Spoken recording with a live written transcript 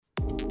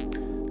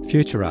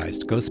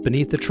Futurized goes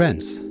beneath the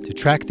trends to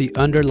track the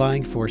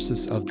underlying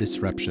forces of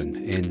disruption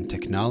in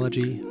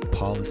technology,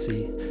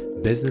 policy,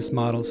 business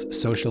models,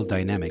 social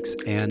dynamics,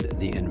 and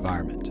the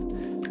environment.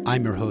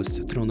 I'm your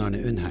host, Trond Arne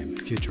Undheim,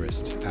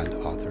 futurist and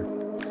author.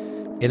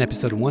 In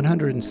episode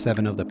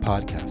 107 of the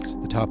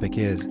podcast, the topic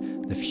is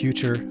the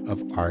future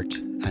of art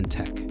and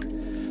tech.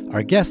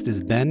 Our guest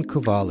is Ben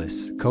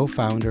Kouvalis,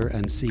 co-founder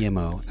and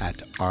CMO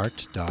at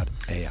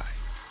art.ai.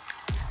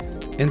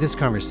 In this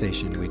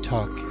conversation, we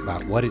talk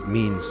about what it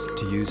means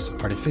to use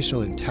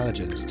artificial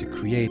intelligence to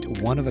create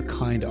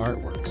one-of-a-kind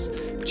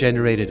artworks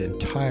generated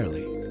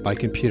entirely by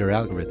computer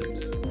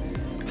algorithms.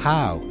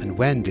 How and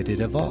when did it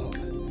evolve?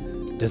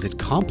 Does it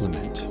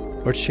complement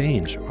or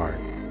change art?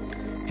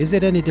 Is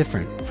it any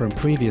different from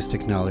previous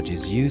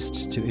technologies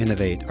used to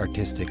innovate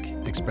artistic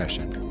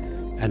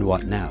expression? And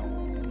what now?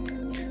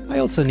 I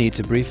also need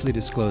to briefly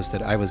disclose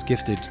that I was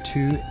gifted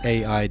 2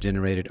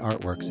 AI-generated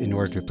artworks in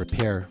order to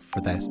prepare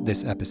for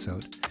this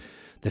episode.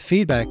 The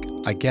feedback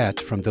I get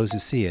from those who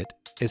see it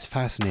is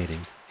fascinating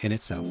in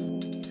itself.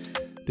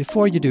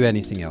 Before you do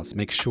anything else,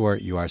 make sure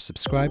you are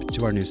subscribed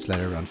to our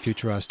newsletter on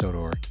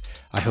futurized.org.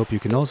 I hope you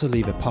can also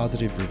leave a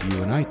positive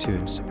review on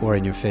iTunes or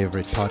in your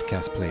favorite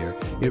podcast player.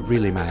 It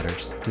really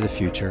matters to the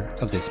future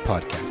of this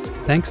podcast.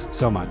 Thanks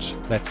so much.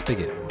 Let's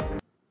begin.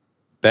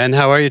 Ben,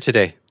 how are you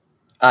today?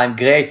 I'm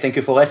great. Thank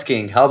you for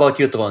asking. How about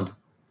you, Trond?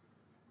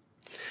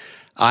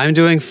 I'm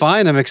doing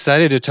fine. I'm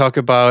excited to talk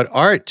about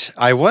art.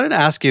 I wanted to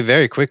ask you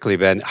very quickly,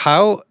 Ben,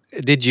 how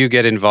did you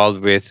get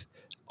involved with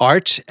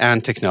art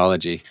and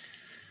technology?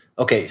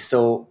 Okay,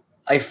 so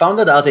I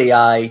founded Art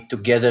AI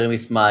together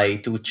with my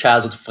 2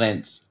 childhood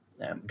friends,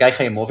 Guy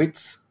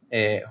Chaimovitz,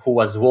 who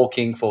was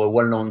working for a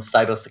well-known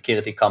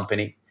cybersecurity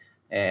company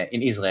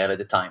in Israel at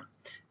the time,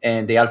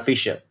 and Eyal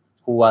Fisher,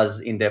 who was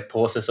in the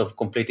process of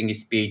completing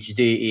his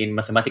PhD in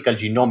mathematical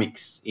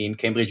genomics in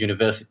Cambridge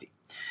University.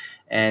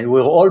 And we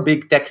were all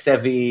big tech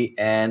savvy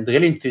and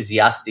really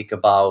enthusiastic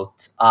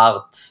about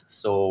art.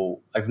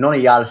 So I've known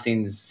Eyal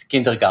since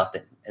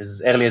kindergarten,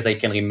 as early as I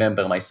can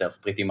remember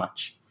myself, pretty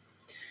much.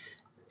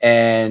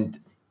 And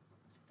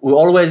we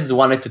always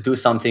wanted to do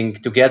something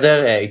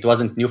together. It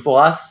wasn't new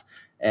for us,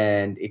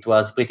 and it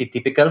was pretty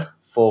typical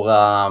for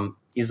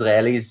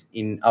Israelis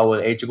in our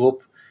age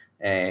group.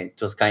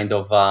 It was kind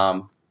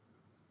of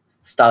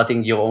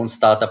starting your own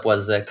startup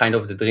was kind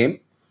of the dream.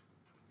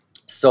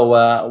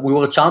 So we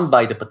were charmed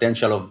by the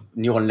potential of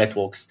neural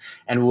networks,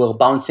 and we were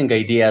bouncing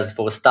ideas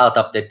for a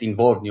startup that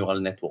involved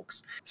neural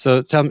networks.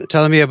 So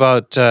tell me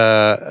about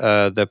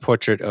the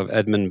portrait of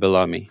Edmond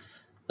Bellamy.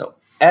 So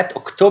at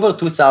October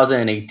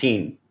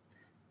 2018,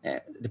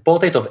 the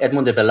portrait of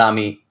Edmond de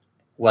Bellamy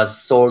was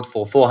sold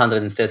for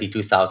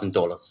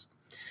 $432,000.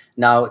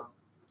 Now,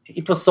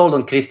 it was sold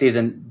on Christie's,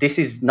 and this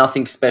is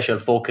nothing special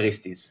for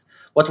Christie's.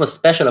 What was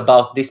special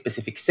about this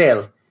specific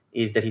sale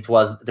is that it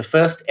was the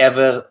first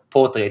ever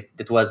portrait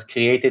that was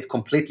created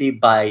completely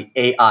by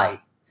AI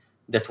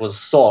that was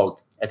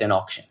sold at an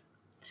auction.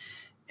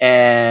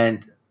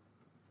 And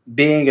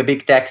being a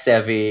big tech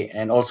savvy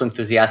and also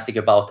enthusiastic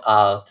about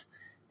art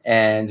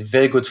and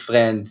very good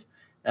friend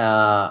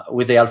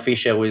with Eyal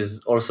Fisher, who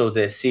is also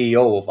the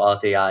CEO of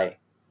Art AI,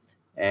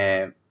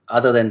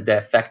 other than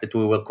the fact that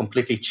we were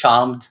completely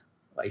charmed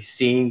by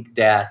seeing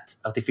that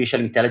artificial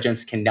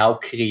intelligence can now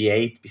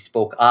create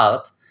bespoke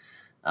art,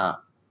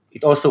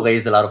 it also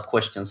raised a lot of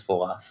questions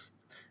for us,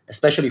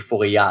 especially for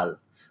Eyal,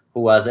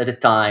 who was at the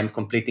time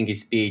completing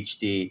his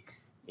PhD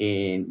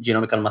in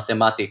genomical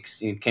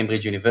mathematics in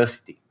Cambridge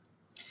University.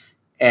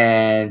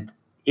 And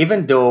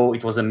even though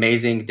it was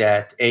amazing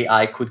that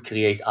AI could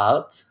create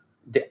art,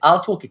 the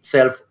artwork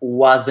itself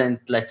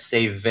wasn't, let's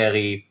say,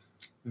 very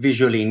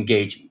visually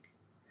engaging.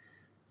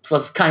 It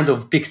was kind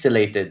of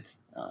pixelated,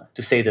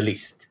 to say the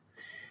least.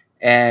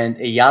 And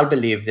Eyal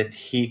believed that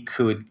he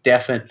could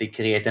definitely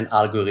create an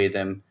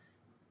algorithm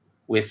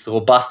with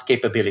robust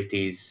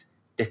capabilities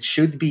that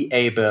should be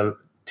able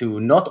to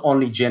not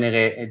only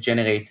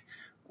generate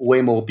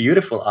way more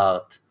beautiful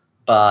art,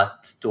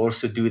 but to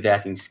also do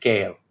that in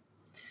scale.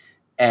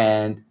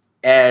 And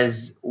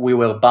as we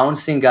were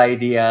bouncing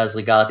ideas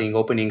regarding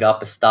opening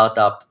up a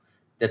startup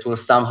that will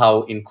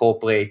somehow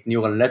incorporate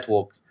neural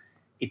networks,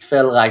 it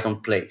fell right on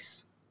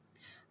place.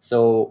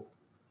 So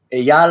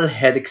Eyal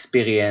had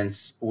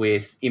experience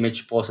with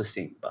image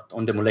processing, but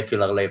on the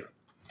molecular level.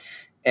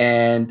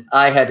 And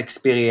I had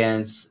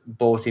experience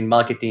both in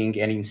marketing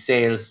and in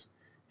sales.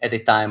 At the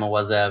time, I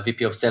was a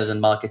VP of sales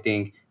and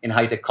marketing in a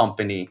high-tech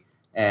company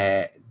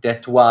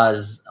that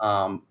was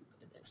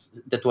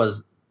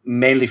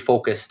mainly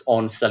focused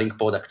on selling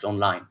products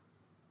online.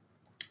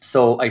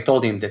 So I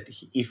told him that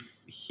if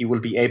he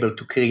will be able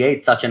to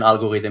create such an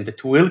algorithm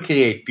that will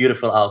create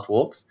beautiful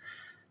artworks,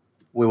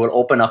 we will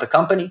open up a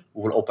company,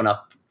 we will open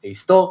up a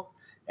store,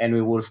 and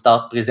we will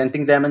start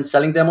presenting them and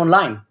selling them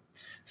online.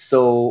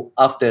 So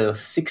after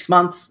 6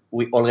 months,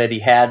 we already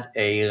had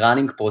a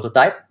running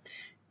prototype.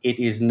 It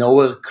is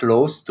nowhere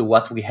close to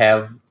what we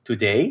have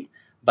today,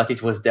 but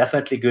it was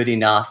definitely good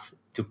enough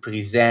to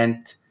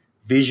present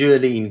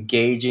visually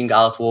engaging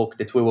artwork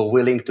that we were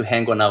willing to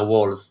hang on our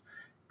walls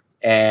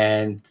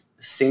And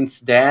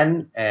since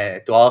then,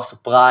 to our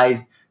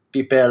surprise,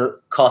 people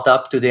caught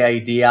up to the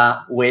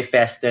idea way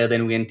faster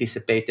than we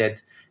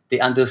anticipated. They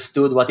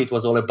understood what it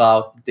was all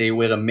about. They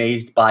were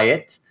amazed by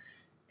it,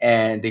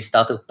 and they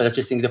started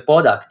purchasing the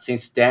product.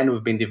 Since then,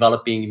 we've been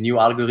developing new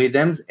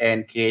algorithms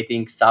and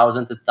creating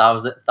thousands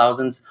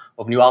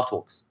of new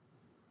artworks.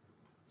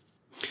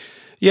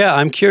 Yeah,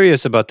 I'm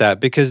curious about that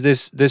because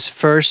this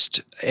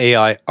first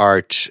AI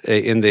art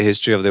in the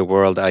history of the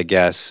world, I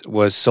guess,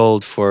 was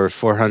sold for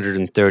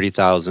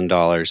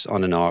 $430,000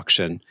 on an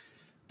auction.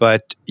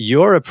 But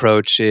your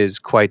approach is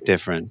quite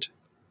different.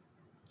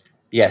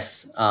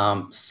 Yes.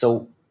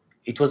 So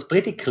it was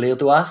pretty clear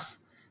to us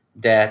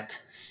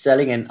that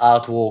selling an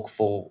artwork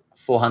for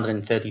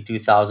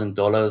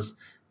 $432,000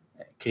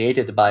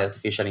 created by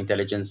artificial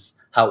intelligence,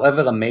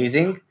 however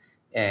amazing,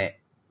 uh,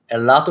 a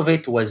lot of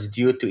it was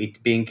due to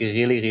it being a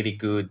really, really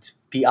good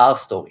PR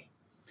story.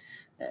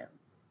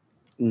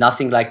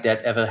 Nothing like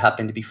that ever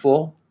happened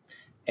before.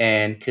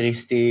 And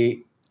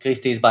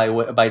Christie's,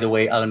 by the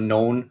way, are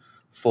known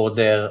for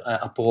their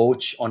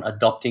approach on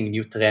adopting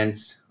new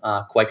trends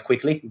quite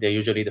quickly. They're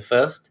usually the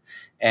first.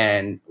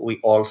 And we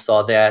all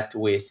saw that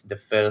with the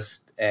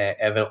first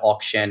ever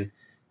auction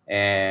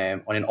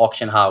on an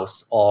auction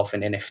house of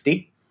an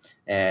NFT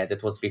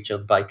that was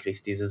featured by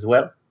Christie's as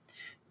well.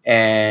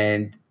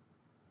 And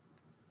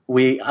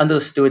we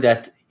understood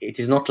that it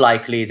is not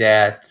likely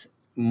that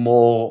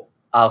more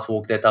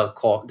artwork that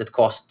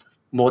cost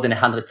more than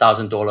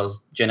 $100,000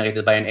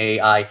 generated by an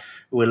AI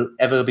will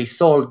ever be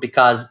sold,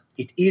 because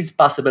it is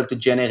possible to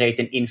generate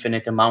an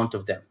infinite amount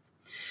of them.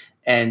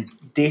 And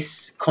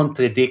this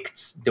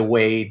contradicts the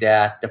way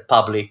that the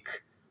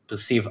public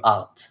perceive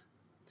art.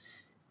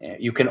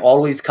 You can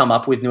always come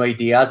up with new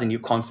ideas and new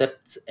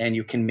concepts, and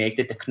you can make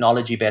the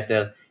technology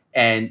better.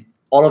 And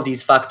all of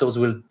these factors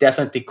will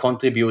definitely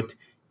contribute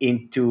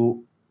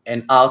into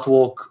an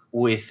artwork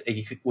with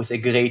a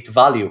great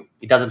value.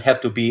 It doesn't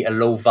have to be a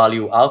low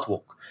value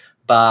artwork,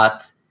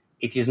 but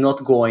it is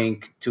not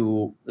going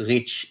to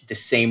reach the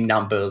same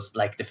numbers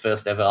like the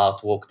first ever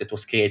artwork that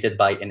was created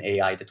by an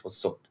AI that was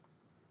sold.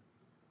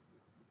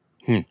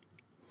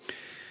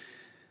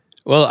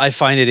 Well, I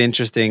find it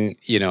interesting,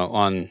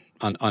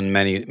 on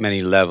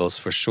many levels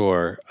for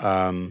sure.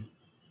 I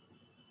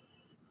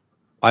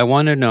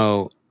want to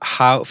know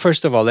how.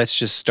 First of all, let's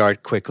just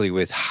start quickly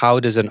with how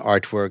does an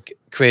artwork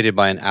created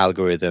by an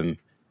algorithm,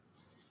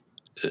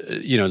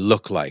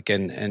 look like?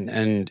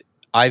 And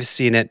I've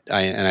seen it,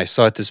 and I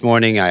saw it this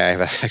morning. I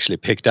have actually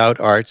picked out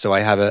art, so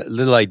I have a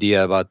little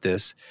idea about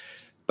this.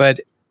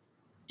 But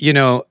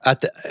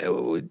at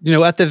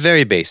the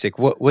very basic,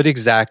 what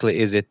exactly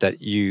is it that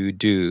you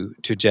do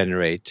to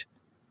generate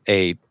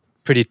a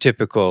pretty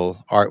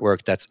typical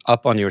artwork that's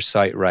up on your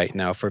site right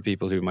now for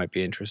people who might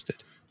be interested?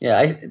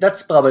 Yeah,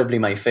 that's probably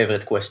my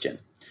favorite question.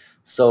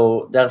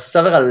 So there are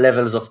several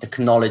levels of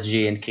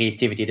technology and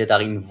creativity that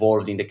are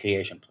involved in the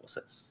creation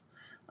process.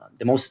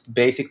 The most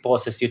basic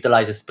process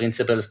utilizes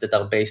principles that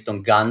are based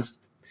on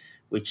GANs,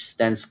 which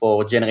stands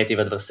for Generative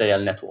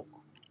Adversarial Network.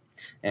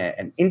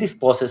 And in this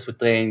process, we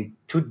train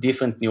two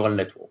different neural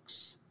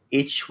networks,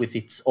 each with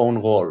its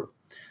own role.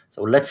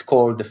 So let's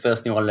call the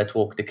first neural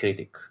network the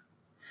critic.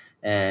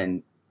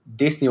 And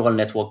this neural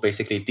network,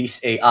 basically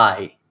this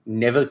AI,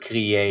 never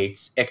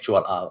creates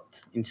actual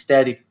art.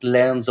 Instead, it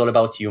learns all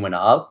about human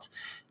art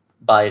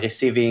by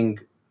receiving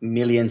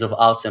millions of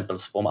art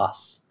samples from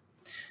us.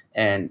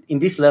 And in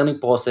this learning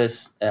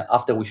process,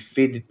 after we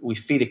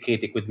feed a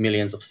critic with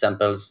millions of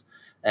samples,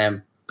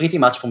 pretty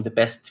much from the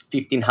past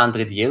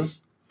 1500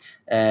 years,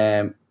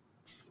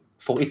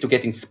 for it to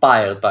get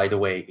inspired, by the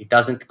way, it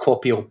doesn't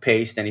copy or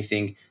paste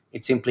anything.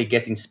 It simply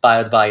gets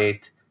inspired by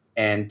it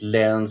and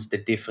learns the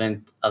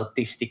different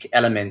artistic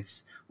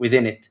elements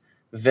within it,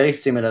 very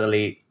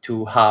similarly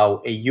to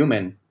how a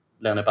human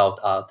learn about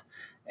art.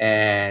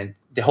 And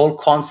the whole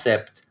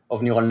concept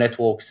of neural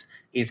networks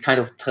is kind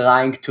of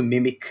trying to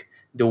mimic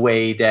the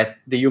way that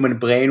the human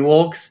brain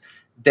works.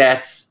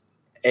 That's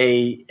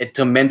a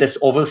tremendous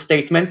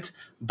overstatement,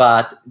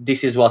 but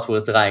this is what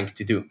we're trying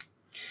to do.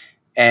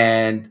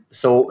 And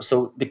so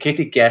the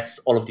critic gets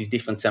all of these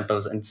different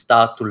samples and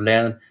start to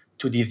learn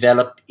to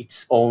develop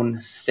its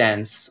own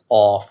sense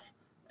of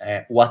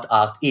what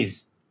art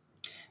is.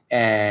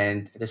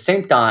 And at the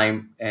same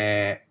time,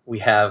 we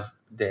have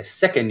the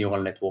second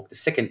neural network, the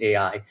second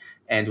AI,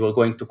 and we're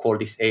going to call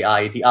this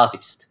AI the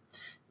artist.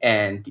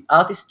 And the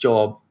artist's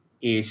job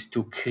is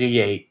to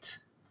create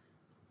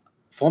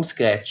from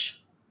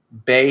scratch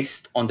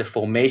based on the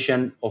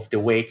formation of the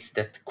weights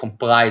that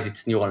comprise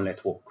its neural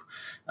network,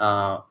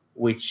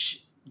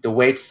 which the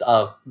weights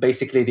are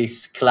basically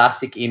this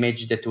classic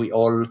image that we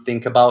all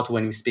think about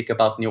when we speak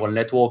about neural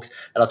networks,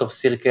 a lot of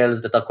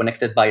circles that are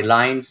connected by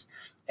lines,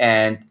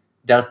 and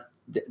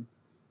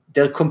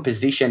their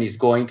composition is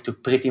going to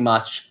pretty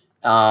much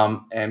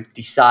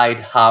decide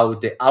how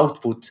the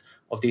output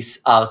of this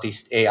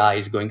artist AI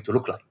is going to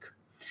look like.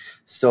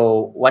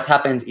 So what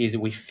happens is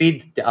we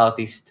feed the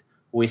artist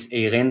with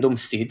a random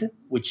seed,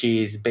 which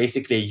is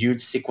basically a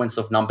huge sequence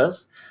of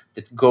numbers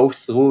that go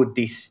through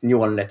this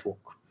neural network.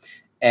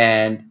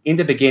 And in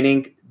the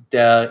beginning,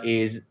 there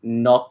is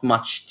not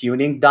much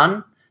tuning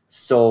done.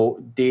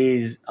 So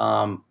this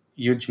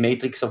huge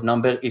matrix of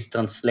number is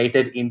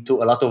translated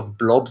into a lot of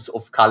blobs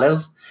of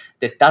colors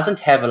that doesn't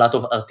have a lot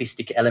of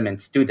artistic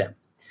elements to them.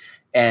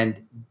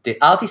 And the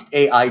artist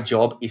AI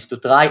job is to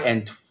try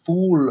and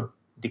fool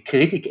the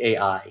critic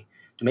AI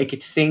to make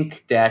it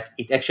think that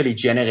it actually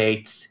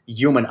generates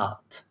human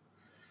art.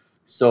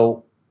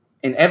 So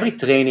in every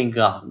training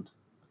ground,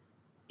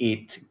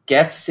 it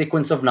gets a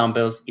sequence of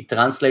numbers, it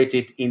translates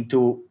it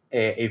into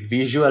a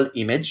visual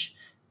image,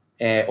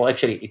 or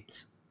actually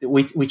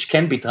which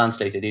can be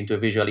translated into a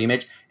visual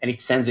image, and it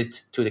sends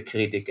it to the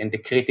critic, and the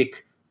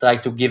critic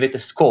tries to give it a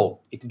score.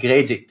 It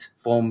grades it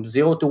from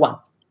 0 to 1.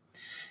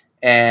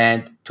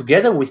 And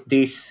together with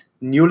this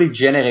newly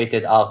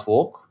generated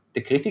artwork,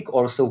 the critic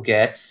also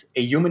gets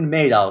a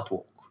human-made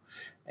artwork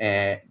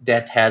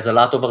that has a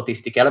lot of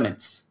artistic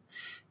elements.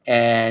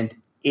 And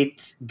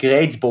it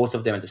grades both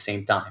of them at the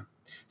same time.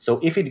 So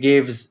if it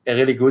gives a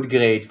really good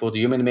grade for the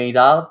human-made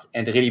art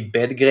and a really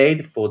bad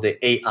grade for the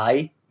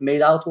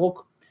AI-made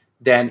artwork,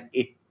 then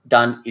it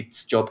done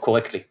its job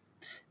correctly.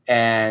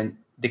 And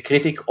the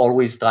critic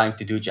always trying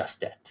to do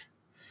just that.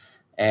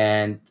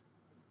 And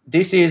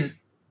this is,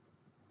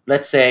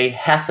 let's say,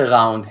 half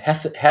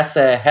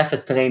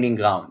a training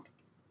round.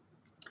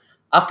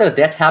 After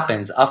that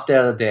happens,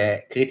 after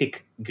the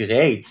critic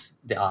grades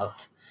the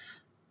art,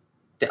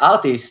 the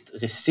artist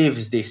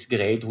receives this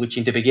grade, which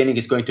in the beginning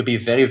is going to be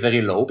very,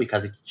 very low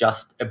because it's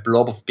just a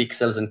blob of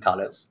pixels and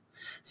colors.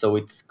 So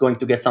it's going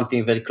to get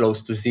something very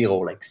close to 0,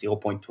 like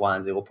 0.1,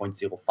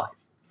 0.05.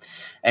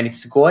 And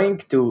it's going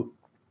to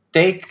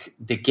take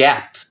the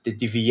gap, the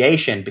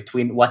deviation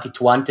between what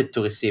it wanted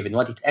to receive and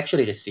what it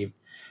actually received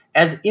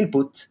as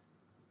input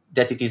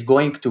that it is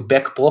going to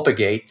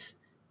backpropagate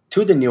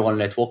to the neural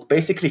network,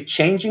 basically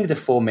changing the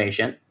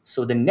formation.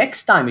 So the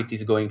next time it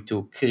is going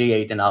to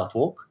create an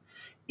artwork,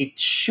 it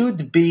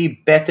should be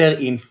better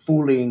in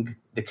fooling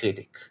the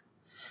critic.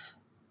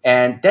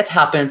 And that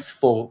happens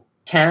for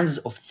tens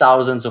of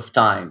thousands of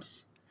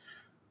times.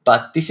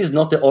 But this is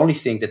not the only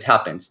thing that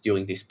happens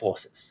during this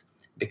process,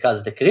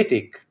 because the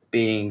critic,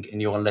 being a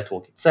neural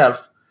network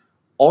itself,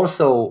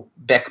 also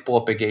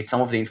backpropagates some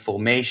of the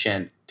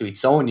information to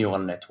its own neural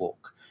network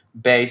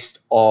based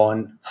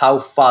on how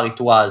far it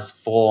was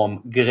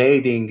from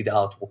grading the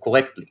artwork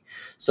correctly.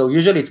 So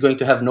usually it's going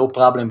to have no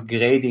problem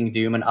grading the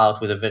human art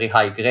with a very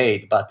high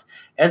grade, but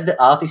as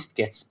the artist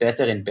gets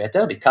better and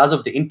better, because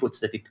of the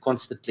inputs that it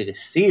constantly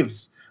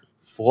receives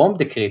from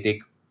the critic,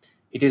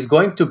 it is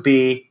going to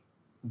be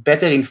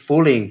better in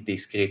fooling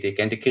this critic,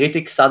 and the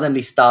critic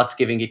suddenly starts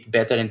giving it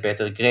better and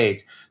better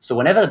grades. So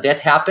whenever that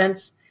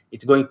happens,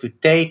 it's going to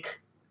take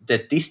the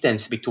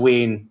distance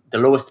between the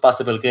lowest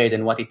possible grade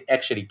and what it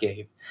actually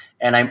gave.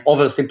 And I'm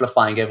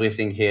oversimplifying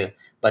everything here,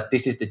 but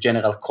this is the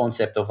general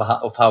concept of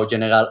how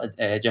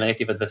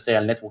generative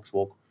adversarial networks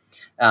work.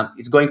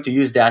 It's going to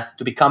use that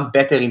to become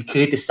better in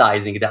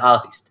criticizing the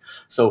artist.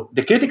 So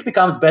the critic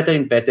becomes better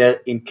and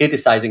better in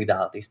criticizing the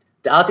artist.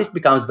 The artist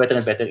becomes better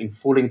and better in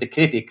fooling the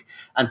critic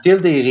until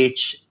they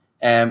reach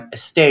a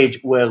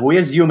stage where we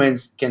as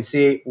humans can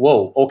say,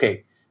 whoa,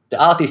 okay, the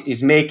artist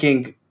is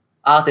making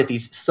art that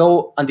is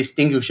so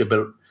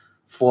undistinguishable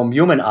from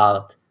human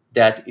art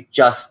that it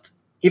just,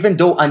 even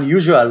though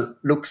unusual,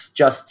 looks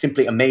just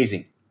simply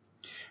amazing.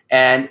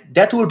 And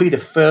that will be the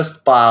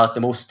first part,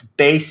 the most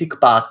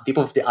basic part, tip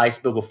of the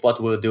iceberg of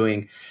what we're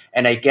doing.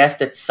 And I guess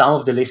that some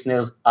of the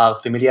listeners are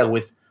familiar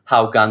with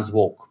how GANs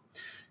work.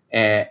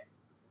 And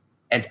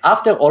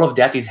after all of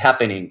that is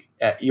happening,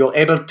 you're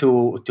able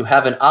to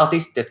have an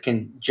artist that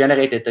can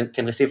generate it and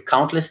can receive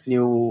countless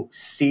new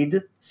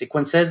seed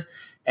sequences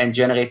and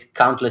generate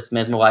countless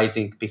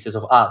mesmerizing pieces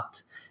of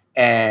art.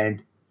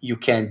 And you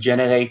can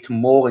generate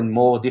more and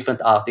more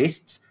different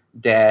artists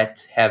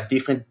that have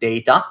different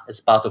data as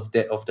part of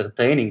their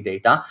training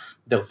data.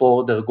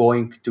 Therefore, they're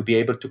going to be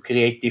able to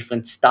create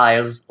different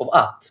styles of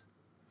art.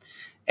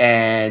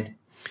 And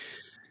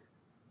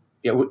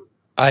yeah,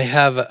 I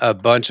have a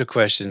bunch of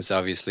questions,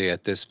 obviously,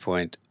 at this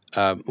point.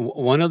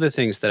 One of the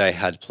things that I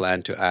had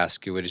planned to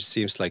ask you, which it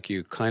seems like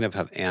you kind of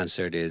have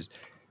answered, is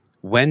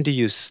when do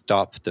you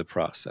stop the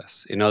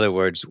process? In other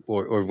words,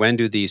 or when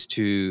do these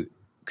two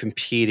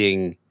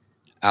competing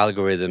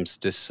algorithms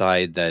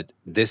decide that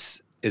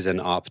this is an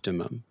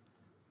optimum?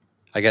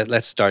 I guess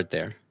let's start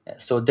there.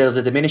 So there's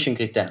a diminishing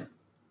return.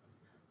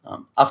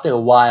 After a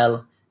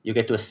while, you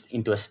get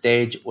into a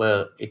stage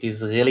where it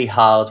is really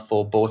hard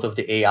for both of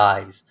the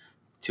AIs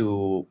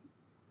to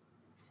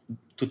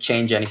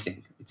change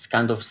anything. It's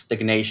kind of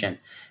stagnation.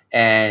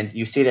 And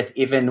you see that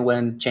even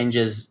when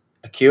changes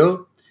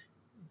occur,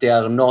 they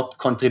are not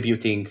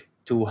contributing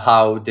to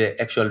how the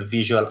actual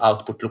visual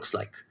output looks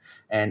like.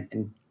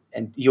 And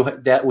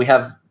we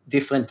have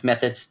different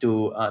methods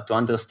to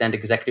understand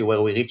exactly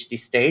where we reach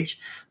this stage,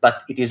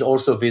 but it is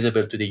also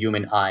visible to the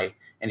human eye.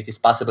 And it is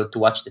possible to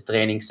watch the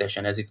training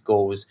session as it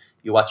goes.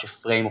 You watch a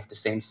frame of the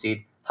same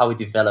seed, how it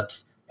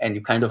develops, and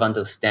you kind of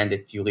understand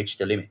that you reach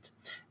the limit.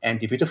 And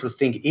the beautiful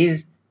thing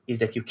is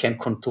that you can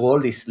control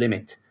this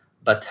limit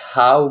but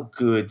how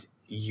good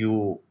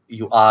you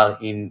are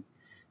in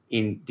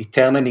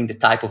determining the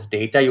type of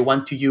data you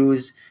want to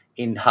use,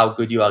 in how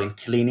good you are in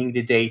cleaning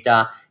the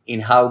data,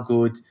 in how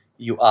good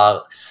you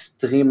are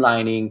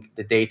streamlining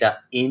the data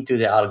into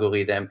the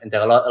algorithm. And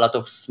there are a lot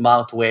of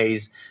smart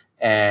ways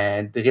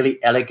and really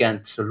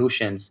elegant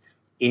solutions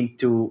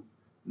into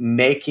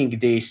making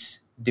this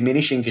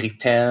diminishing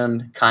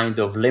return kind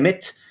of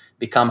limit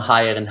become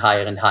higher and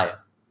higher and higher.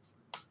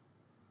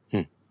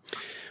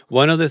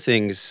 One of the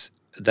things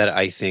that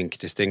I think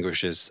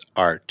distinguishes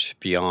art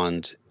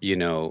beyond,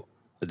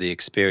 the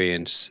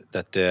experience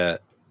that the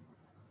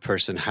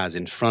person has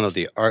in front of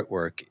the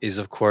artwork is,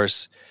 of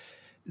course,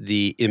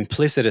 the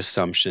implicit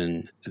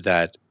assumption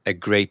that a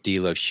great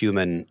deal of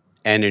human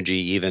energy,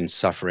 even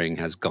suffering,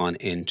 has gone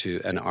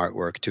into an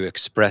artwork to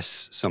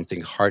express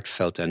something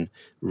heartfelt and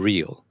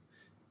real,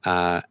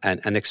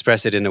 and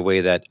express it in a way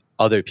that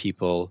other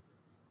people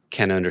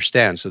can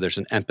understand. So there's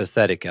an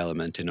empathetic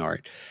element in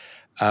art.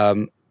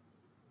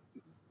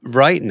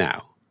 Right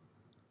now,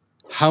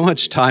 how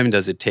much time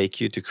does it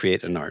take you to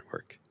create an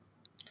artwork?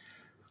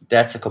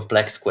 That's a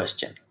complex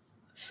question.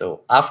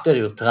 So after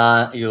you're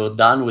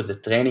done with the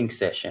training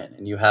session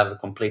and you have a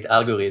complete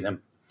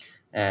algorithm,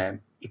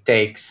 it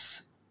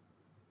takes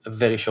a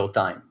very short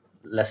time,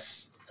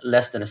 less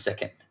than a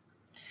second.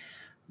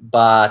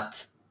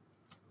 But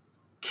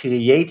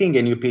creating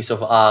a new piece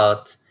of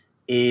art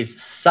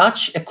is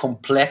such a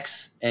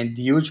complex and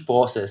huge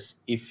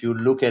process. If you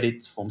look at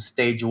it from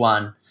stage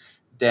one,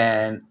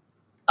 then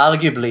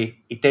arguably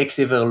it takes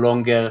even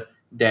longer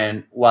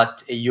than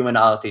what a human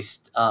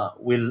artist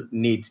will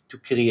need to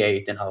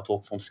create an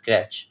artwork from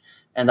scratch.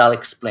 And I'll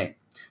explain.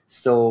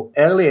 So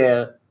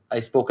earlier,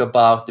 I spoke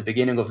about the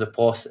beginning of the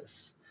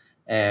process,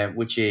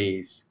 which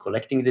is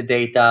collecting the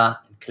data,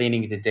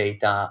 cleaning the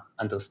data,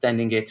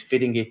 understanding it,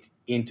 feeding it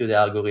into the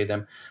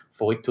algorithm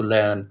for it to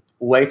learn,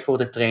 wait for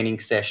the training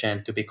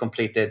session to be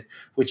completed,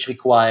 which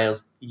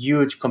requires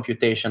huge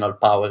computational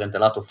power and a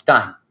lot of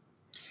time.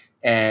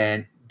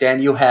 And then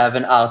you have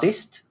an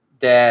artist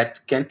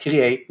that can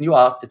create new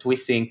art that we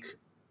think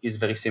is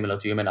very similar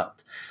to human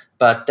art.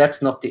 But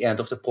that's not the end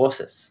of the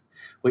process.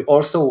 We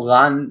also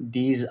run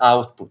these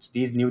outputs,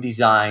 these new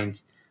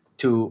designs,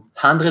 to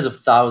hundreds of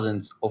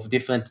thousands of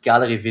different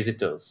gallery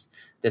visitors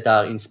that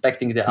are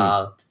inspecting the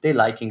art, they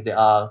liking the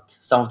art,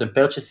 some of them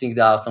purchasing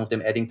the art, some of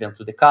them adding them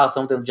to the cart,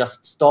 some of them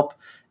just stop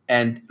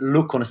and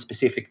look on a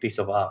specific piece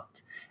of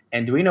art.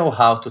 And we know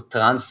how to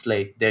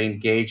translate their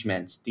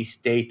engagements, this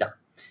data,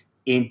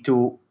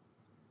 into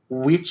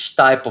which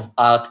type of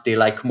art they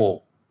like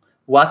more,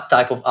 what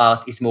type of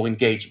art is more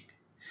engaging.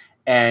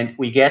 And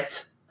we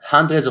get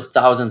hundreds of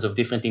thousands of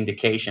different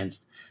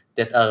indications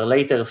that are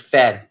later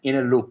fed in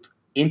a loop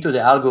into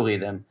the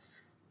algorithm.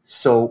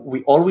 So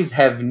we always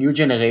have new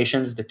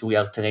generations that we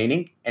are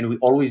training, and we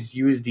always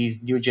use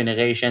these new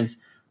generations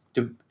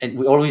and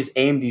we always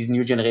aim these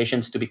new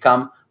generations to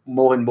become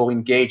more and more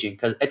engaging.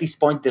 Because at this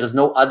point, there is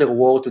no other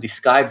word to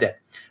describe that.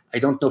 I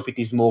don't know if it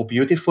is more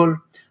beautiful.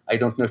 I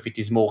don't know if it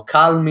is more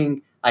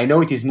calming. I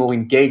know it is more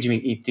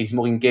engaging. It is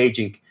more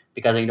engaging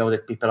because I know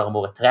that people are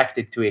more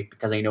attracted to it,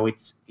 because I know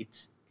it's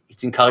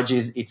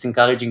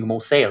encouraging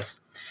more sales.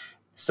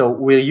 So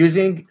we're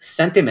using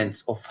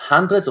sentiments of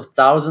hundreds of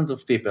thousands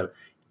of people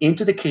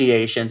into the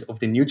creations of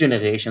the new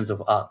generations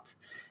of art.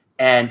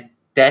 And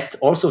that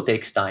also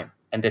takes time,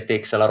 and that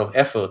takes a lot of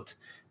effort.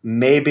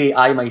 Maybe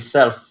I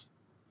myself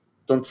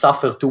don't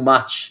suffer too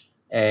much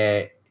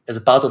as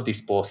a part of this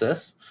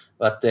process,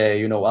 but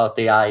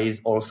ArtAI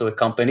is also a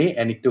company,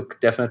 and it took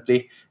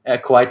definitely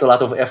quite a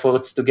lot of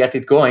efforts to get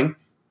it going.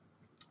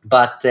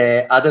 But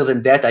other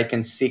than that, I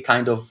can see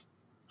kind of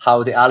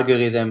how the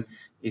algorithm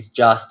is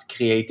just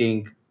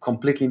creating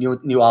completely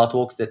new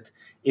artworks that,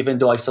 even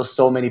though I saw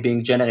so many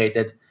being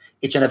generated,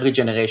 each and every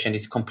generation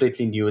is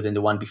completely new than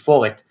the one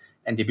before it.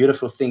 And the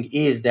beautiful thing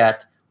is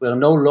that we're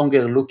no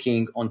longer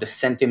looking on the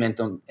sentiment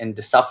and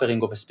the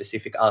suffering of a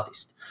specific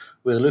artist.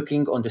 We're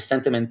looking on the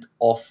sentiment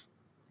of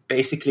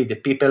basically the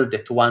people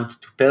that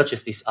want to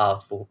purchase this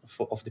art,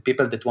 of the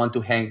people that want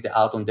to hang the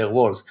art on their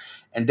walls.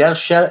 And they're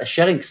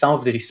sharing some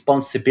of the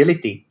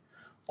responsibility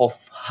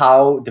of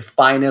how the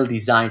final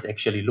designs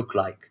actually look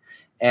like.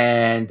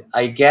 And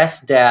I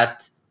guess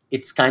that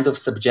it's kind of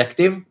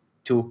subjective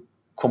to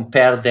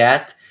compare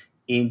that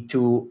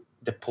into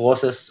the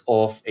process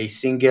of a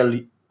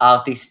single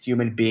artist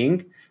human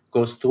being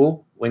goes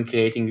through when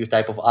creating new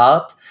type of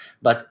art.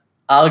 But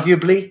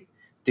arguably,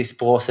 this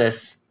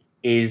process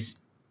is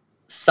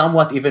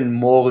somewhat even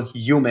more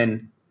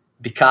human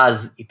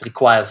because it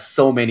requires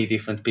so many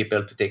different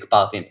people to take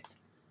part in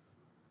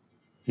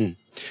it.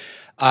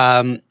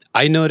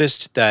 I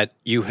noticed that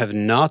you have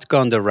not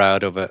gone the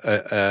route of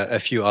a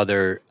few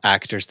other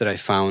actors that I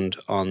found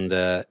on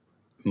the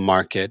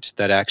market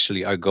that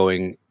actually are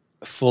going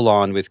full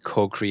on with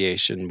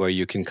co-creation, where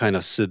you can kind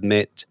of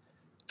submit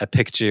a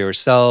picture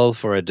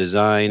yourself or a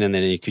design, and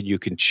then you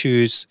can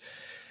choose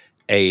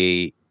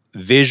a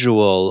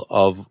visual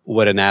of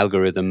what an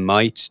algorithm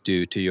might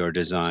do to your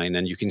design,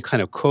 and you can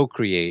kind of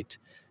co-create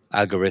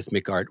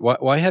algorithmic art.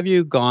 Why have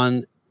you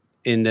gone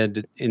in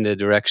the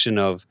direction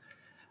of,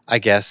 I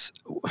guess,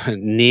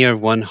 near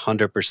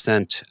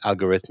 100%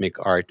 algorithmic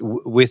art,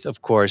 with,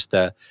 of course,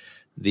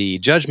 the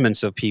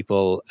judgments of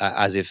people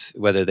as if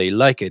whether they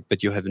like it,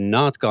 but you have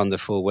not gone the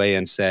full way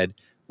and said,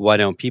 why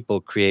don't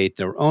people create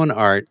their own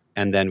art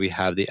and then we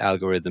have the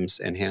algorithms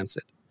enhance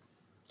it?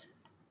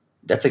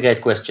 That's a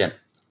great question.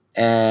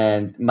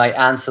 And my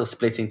answer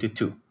splits into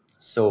two.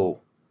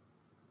 So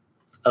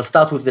I'll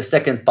start with the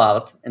second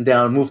part, and then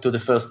I'll move to the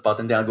first part,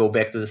 and then I'll go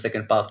back to the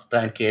second part to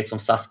try and create some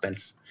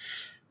suspense.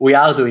 We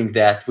are doing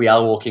that. We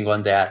are working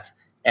on that,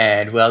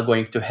 and we are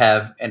going to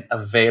have an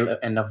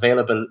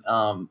available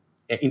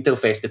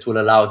interface that will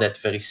allow that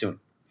very soon.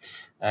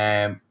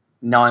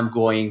 Now I'm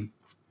going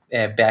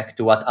back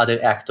to what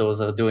other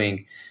actors are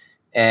doing,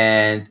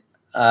 and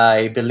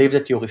I believe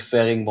that you're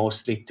referring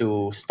mostly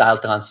to style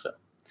transfer,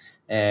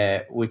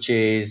 which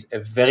is a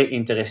very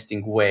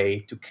interesting way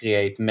to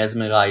create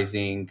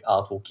mesmerizing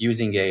artwork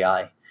using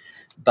AI.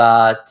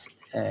 But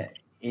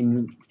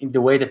in the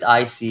way that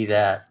I see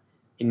that,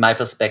 in my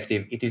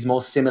perspective, it is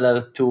more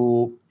similar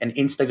to an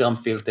Instagram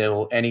filter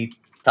or any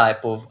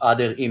type of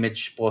other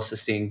image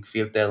processing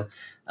filter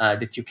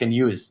that you can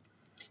use.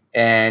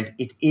 And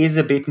it is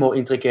a bit more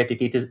intricate,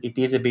 it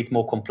is a bit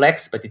more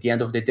complex, but at the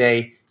end of the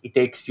day, it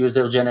takes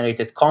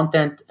user-generated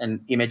content,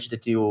 an image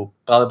that you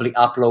probably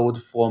upload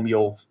from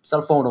your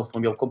cell phone or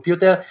from your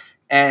computer,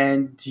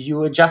 and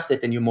you adjust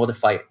it and you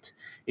modify it.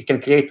 It can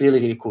create really,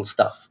 really cool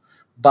stuff.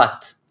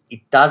 But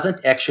it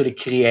doesn't actually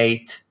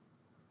create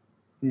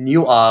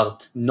new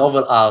art,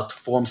 novel art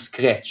from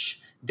scratch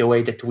the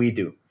way that we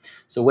do.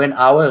 So when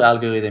our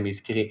algorithm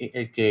is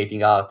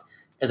creating art,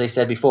 as I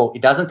said before,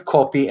 it doesn't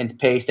copy and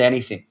paste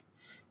anything.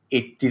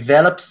 It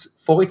develops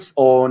for its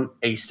own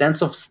a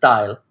sense of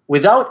style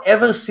without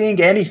ever seeing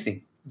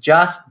anything,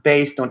 just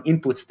based on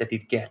inputs that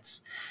it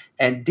gets.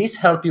 And this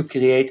helps you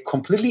create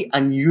completely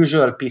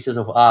unusual pieces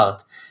of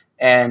art.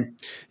 And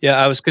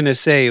yeah, I was going to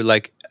say,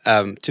 like,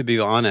 to be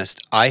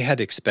honest, I had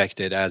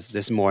expected, as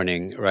this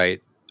morning,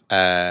 right,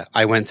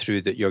 I went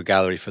through your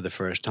gallery for the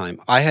first time.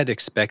 I had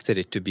expected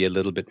it to be a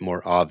little bit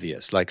more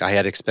obvious. Like, I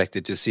had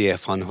expected to see a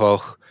Van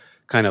Gogh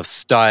kind of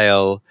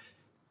style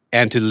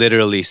and to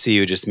literally see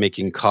you just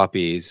making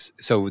copies.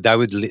 So that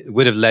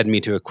would have led me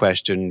to a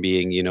question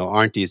being,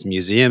 aren't these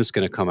museums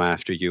going to come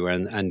after you,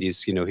 and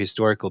these,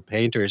 historical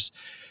painters,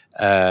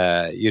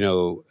 owners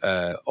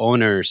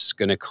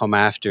going to come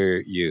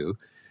after you?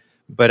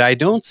 But I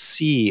don't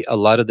see a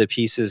lot of the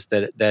pieces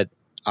that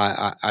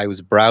I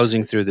was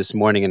browsing through this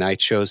morning, and I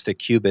chose the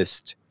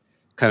Cubist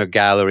kind of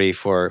gallery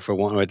for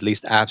one, or at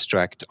least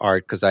abstract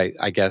art, because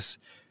I guess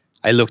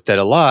I looked at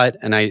a lot,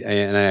 and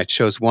I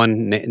chose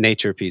one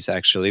nature piece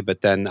actually,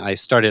 but then I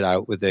started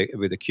out with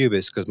the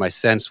Cubist because my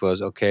sense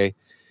was, okay,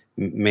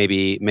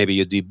 maybe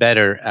you'd be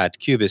better at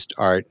Cubist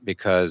art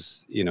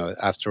because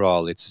after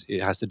all it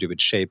has to do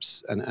with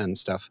shapes and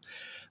stuff.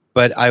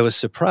 But I was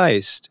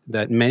surprised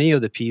that many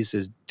of the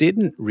pieces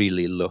didn't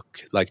really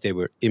look like they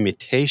were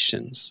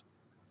imitations,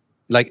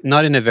 like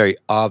not in a very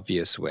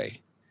obvious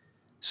way.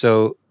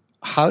 So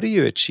how do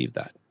you achieve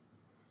that?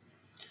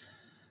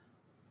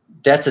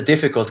 That's a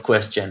difficult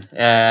question.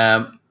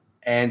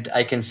 And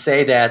I can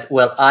say that,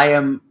 well, I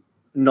am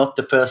not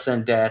the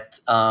person that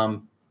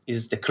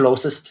is the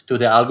closest to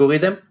the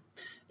algorithm.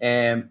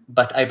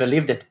 But I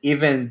believe that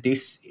even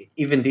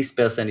this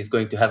person is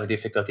going to have a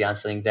difficulty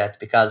answering that,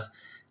 because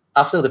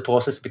after the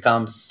process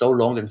becomes so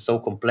long and so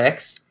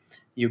complex,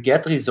 you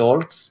get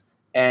results,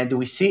 and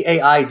we see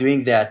AI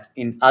doing that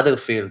in other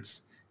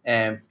fields.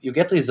 You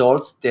get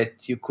results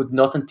that you could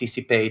not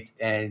anticipate,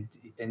 and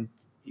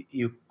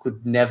you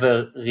could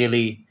never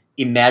really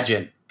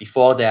imagine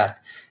before that.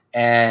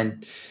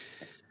 And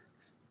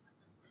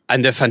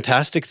the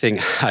fantastic thing,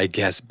 I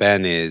guess,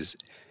 Ben, is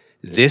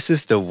this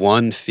is the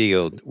one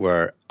field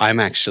where I'm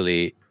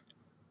actually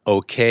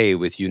okay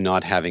with you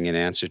not having an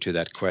answer to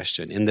that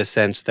question, in the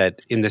sense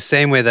that, in the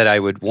same way that I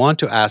would want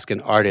to ask an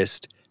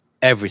artist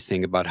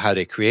everything about how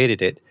they created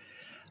it,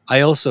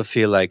 I also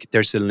feel like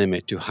there's a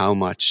limit to how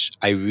much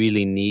I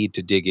really need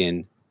to dig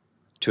in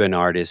to an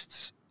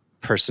artist's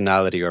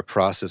personality or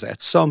process.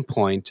 At some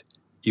point,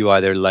 you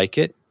either like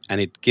it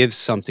and it gives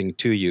something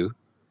to you,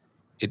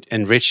 it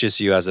enriches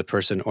you as a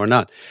person, or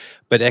not.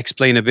 But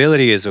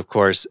explainability is, of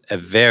course, a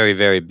very,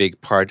 very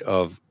big part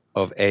of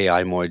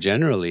AI more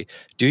generally.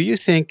 Do you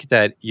think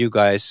that you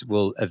guys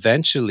will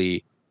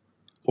eventually,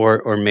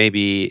 or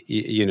maybe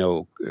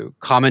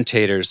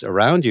commentators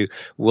around you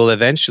will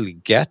eventually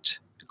get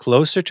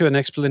closer to an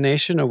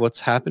explanation of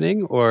what's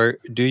happening, or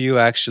do you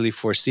actually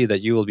foresee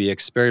that you will be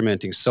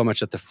experimenting so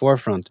much at the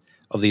forefront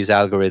of these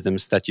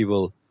algorithms that you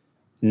will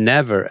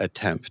never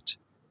attempt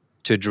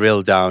to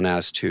drill down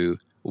as to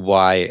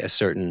why a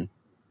certain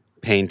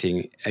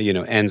painting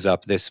ends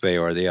up this way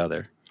or the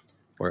other,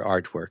 or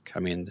artwork? I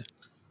mean,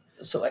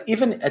 so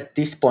even at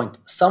this point,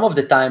 some of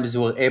the times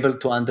we're able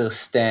to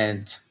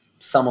understand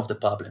some of the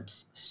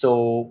problems.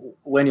 So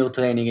when you're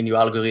training in your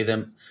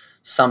algorithm,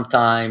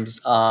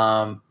 sometimes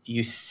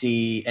you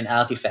see an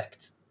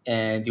artifact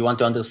and you want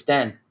to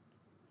understand,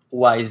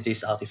 why is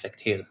this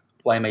artifact here?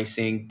 why am I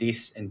seeing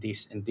this and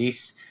this and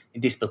this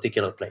in this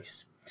particular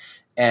place?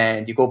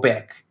 And you go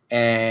back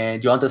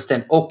and you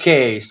understand,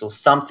 okay, so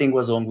something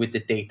was wrong with the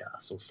data.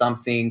 So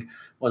something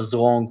was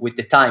wrong with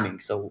the timing.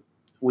 So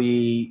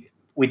we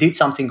did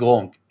something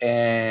wrong,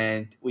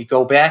 and we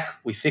go back,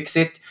 we fix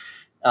it,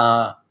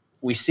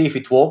 we see if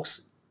it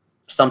works.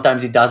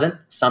 Sometimes it doesn't,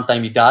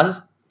 sometimes it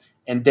does.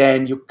 And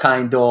then you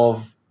kind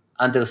of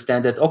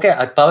understand that, okay,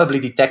 I probably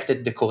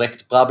detected the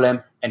correct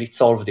problem and it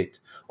solved it.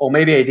 Or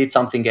maybe I did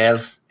something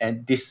else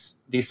and this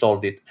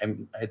solved it.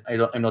 I'm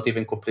not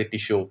even completely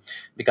sure,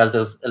 because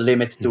there's a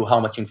limit to how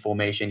much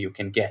information you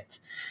can get.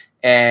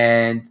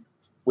 And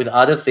with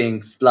other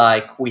things,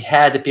 like we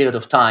had a period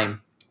of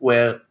time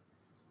where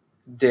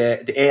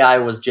the AI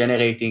was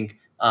generating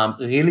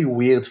really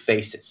weird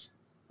faces,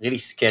 really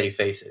scary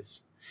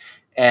faces.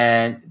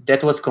 And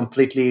that was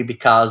completely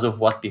because of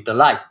what people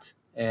liked.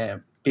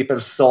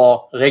 People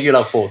saw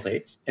regular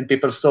portraits and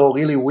people saw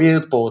really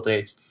weird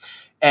portraits.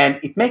 And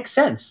it makes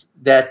sense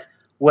that,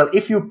 well,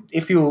 if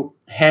you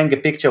hang a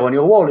picture on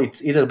your wall,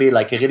 it's either be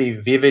like a really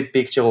vivid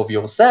picture of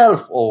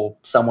yourself or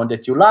someone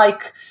that you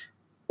like,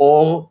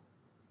 or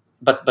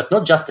but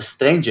not just a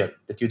stranger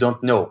that you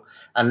don't know,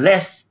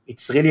 unless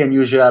it's really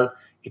unusual,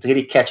 it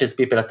really catches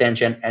people's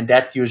attention, and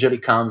that usually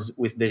comes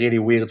with the really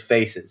weird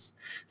faces.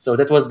 So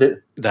that was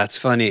the... That's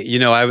funny. You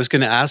know, I was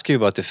going to ask you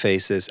about the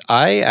faces.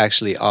 I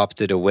actually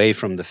opted away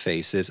from the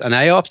faces, and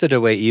I opted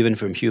away even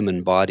from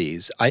human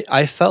bodies.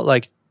 I felt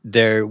like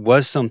there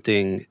was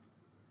something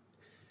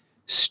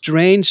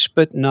strange,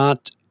 but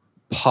not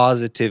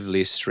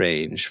positively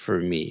strange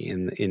for me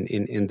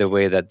in the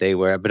way that they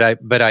were.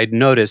 But I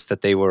noticed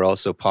that they were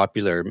also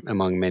popular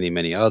among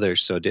many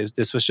others. So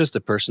this was just a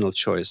personal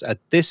choice. At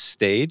this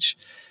stage,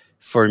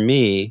 for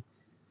me,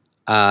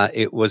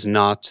 it was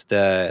not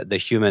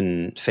the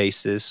human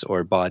faces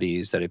or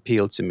bodies that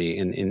appealed to me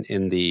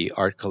in the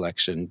art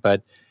collection,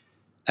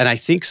 and I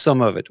think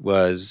some of it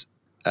was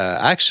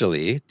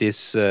actually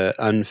this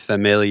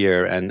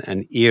unfamiliar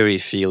and eerie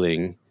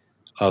feeling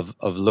of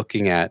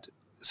looking at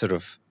sort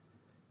of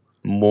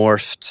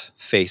morphed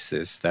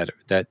faces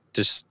that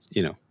just,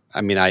 you know,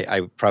 I mean,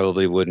 I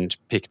probably wouldn't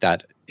pick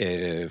that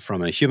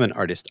from a human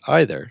artist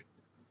either,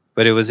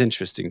 but it was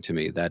interesting to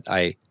me that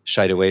I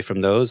shied away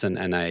from those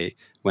and I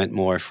went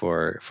more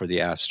for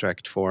the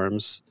abstract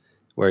forms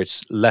where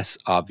it's less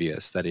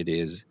obvious that it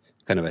is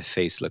kind of a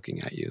face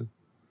looking at you.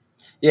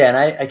 Yeah, and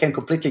I can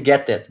completely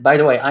get that. By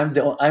the way, I'm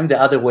the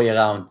other way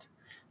around.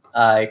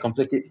 I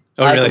completely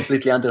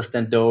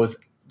understand those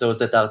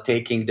that are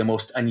taking the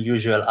most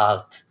unusual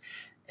art.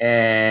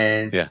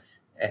 And yeah,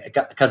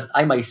 because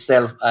I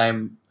myself,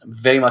 I'm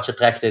very much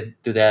attracted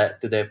to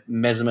the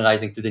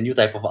mesmerizing, to the new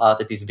type of art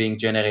that is being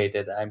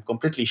generated. I'm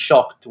completely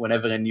shocked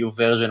whenever a new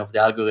version of the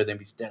algorithm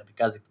is there,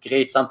 because it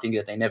creates something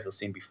that I never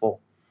seen before.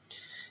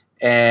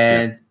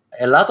 And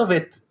a lot of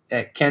it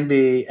can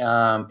be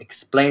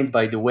explained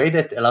by the way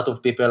that a lot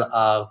of people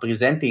are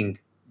presenting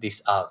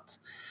this art.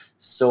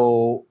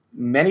 So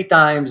many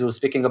times we're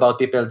speaking about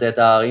people that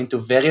are into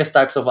various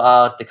types of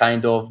art, the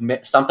kind of,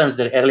 sometimes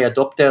they're early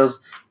adopters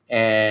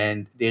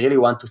and they really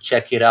want to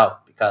check it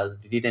out because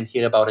they didn't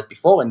hear about it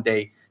before, and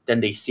then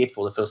they see it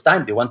for the first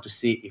time. They want to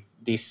see if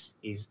this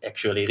is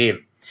actually real.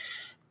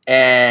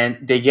 And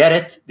they get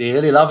it, they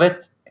really love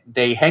it,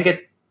 they hang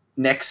it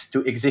next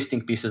to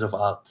existing pieces of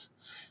art.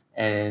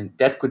 And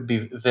that could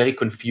be very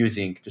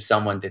confusing to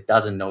someone that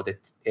doesn't know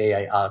that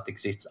AI art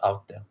exists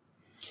out there.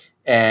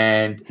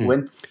 And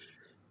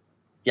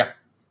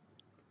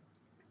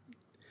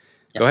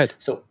Go ahead.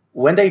 So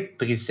when they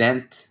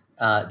present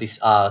this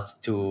art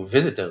to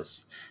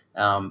visitors,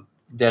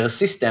 their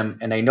system,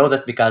 and I know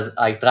that because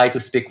I try to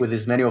speak with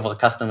as many of our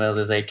customers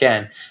as I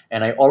can,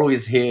 and I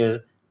always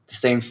hear the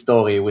same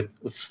story with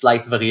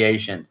slight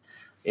variations.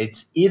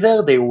 It's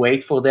either they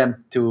wait for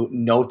them to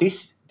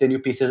notice the new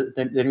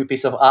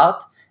piece of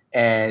art,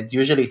 and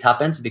usually it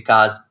happens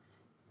because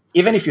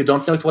even if you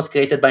don't know it was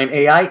created by an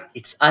AI,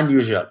 it's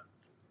unusual.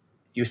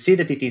 You see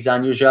that it is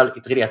unusual,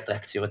 it really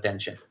attracts your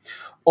attention.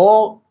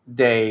 Or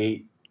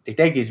they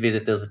take these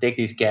visitors, they take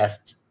these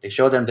guests, they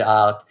show them the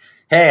art.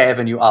 Hey, I have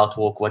a new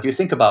artwork. What do you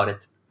think about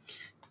it?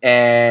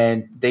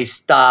 And they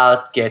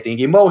start getting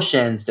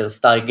emotions. They'll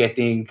start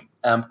getting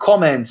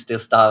comments. They'll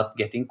start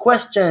getting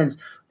questions.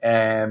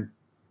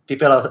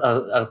 People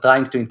are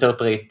trying to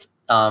interpret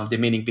the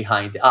meaning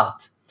behind the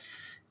art.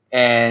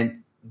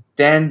 And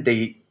then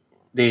they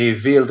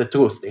reveal the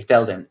truth. They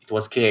tell them it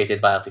was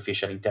created by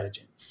artificial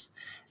intelligence.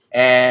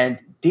 And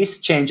this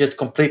changes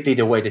completely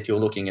the way that you're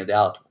looking at the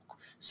artwork.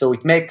 So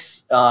it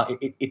makes,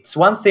 it's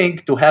one thing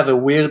to have a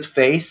weird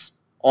face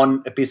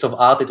on a piece of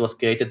art that was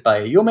created by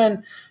a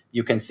human.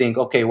 You can think,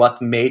 okay,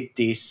 what made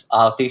this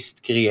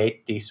artist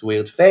create this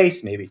weird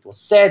face? Maybe it was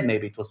sad,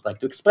 maybe it was trying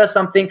to express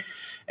something.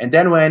 And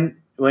then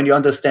when you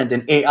understand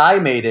an AI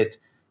made it,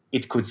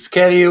 it could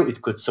scare you,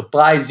 it could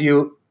surprise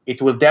you,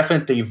 it will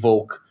definitely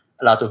evoke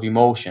a lot of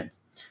emotions.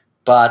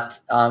 But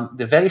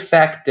the very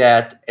fact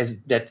that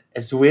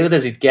as weird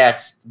as it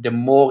gets, the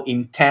more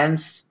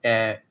intense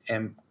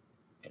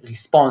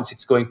response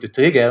it's going to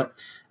trigger,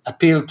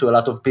 appeal to a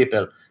lot of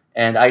people.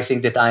 And I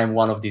think that I am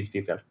one of these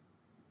people.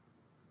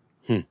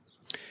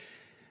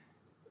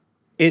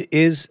 It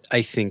is,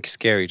 I think,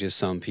 scary to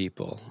some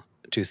people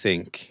to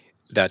think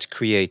that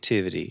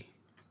creativity,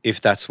 if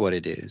that's what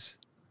it is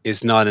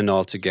not an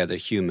altogether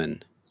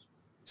human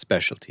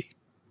specialty.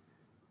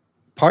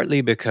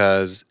 Partly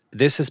because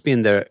this has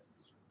been the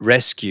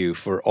rescue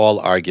for all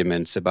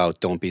arguments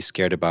about don't be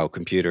scared about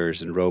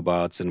computers and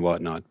robots and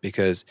whatnot,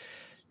 because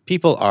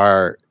people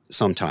are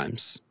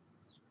sometimes,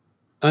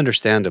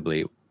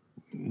 understandably,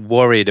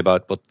 worried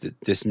about what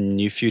this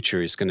new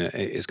future is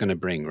gonna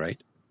bring,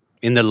 right?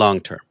 In the long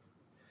term.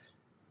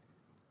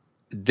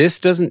 This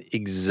doesn't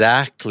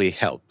exactly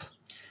help.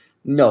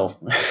 No,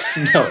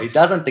 no, it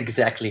doesn't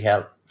exactly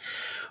help.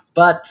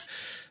 But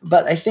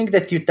I think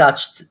that you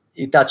touched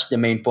the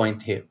main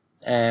point here.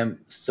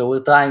 So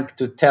we're trying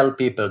to tell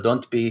people,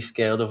 don't be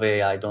scared of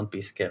AI, don't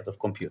be scared of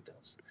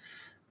computers.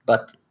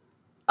 But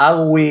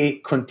are we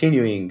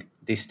continuing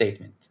this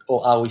statement,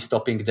 or are we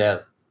stopping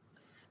there?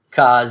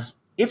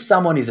 Because if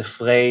someone is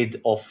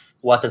afraid of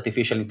what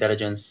artificial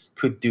intelligence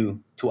could do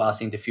to us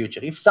in the future,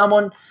 if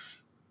someone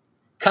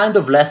kind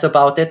of less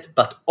about it,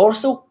 but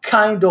also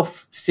kind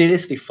of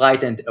seriously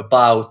frightened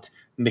about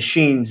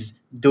machines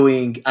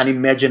doing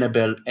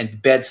unimaginable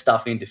and bad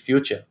stuff in the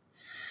future,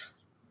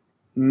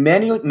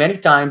 many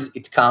times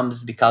it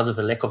comes because of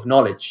a lack of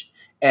knowledge.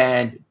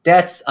 And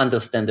that's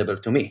understandable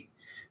to me,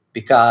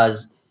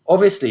 because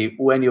obviously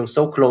when you're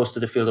so close to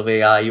the field of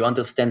AI, you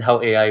understand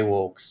how AI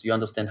works, you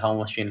understand how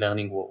machine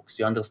learning works,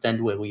 you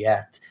understand where we're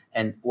at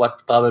and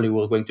what probably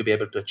we're going to be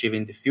able to achieve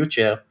in the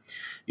future.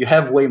 You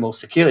have way more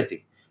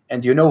security,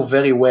 and you know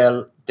very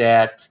well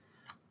that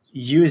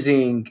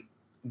using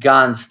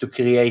guns to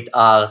create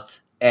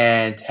art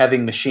and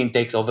having machine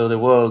takes over the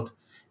world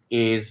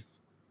is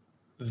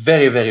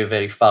very, very,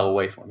 very far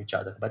away from each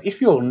other. But if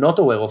you're not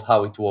aware of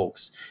how it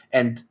works,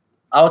 and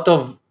out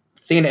of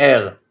thin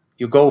air,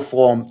 you go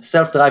from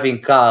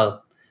self-driving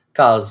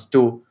cars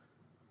to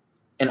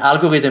an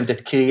algorithm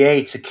that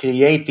creates a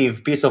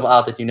creative piece of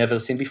art that you've never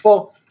seen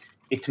before,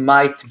 it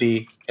might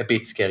be a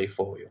bit scary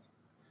for you.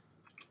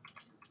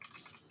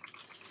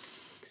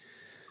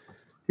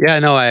 Yeah,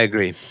 no, I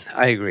agree.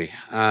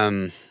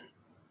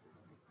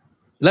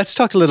 Let's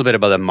talk a little bit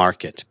about the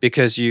market,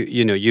 because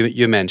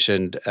you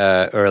mentioned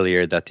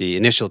earlier that the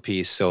initial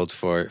piece sold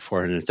for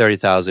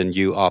 430,000.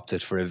 You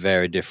opted for a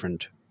very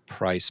different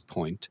price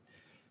point.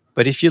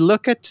 But if you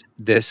look at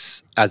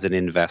this as an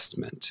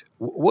investment,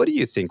 what do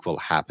you think will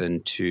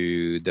happen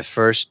to the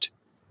first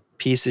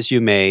pieces you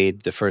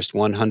made, the first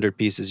 100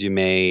 pieces you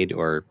made,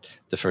 or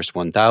the first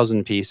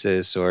 1,000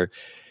 pieces, or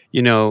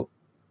you know,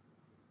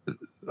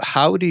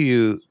 how do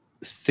you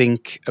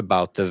think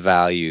about the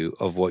value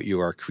of what you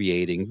are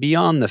creating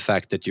beyond the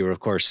fact that you're of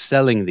course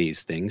selling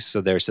these things,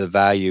 so there's a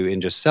value in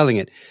just selling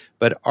it,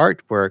 but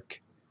artwork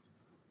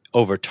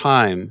over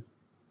time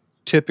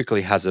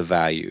typically has a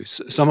value.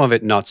 Some of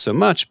it not so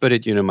much, but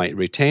it might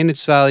retain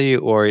its value,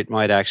 or it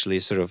might actually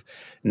sort of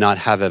not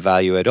have a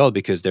value at all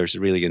because there's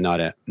really not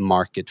a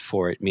market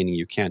for it, meaning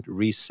you can't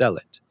resell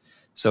it.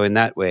 So in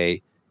that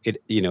way,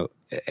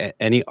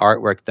 any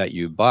artwork that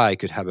you buy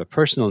could have a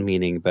personal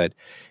meaning, but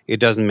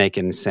it doesn't make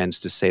any sense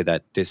to say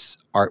that this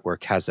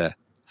artwork has a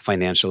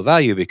financial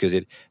value because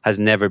it has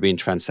never been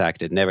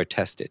transacted, never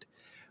tested.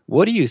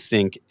 What do you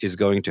think is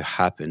going to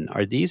happen?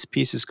 Are these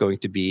pieces going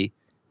to be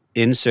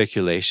in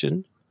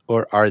circulation,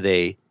 or are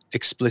they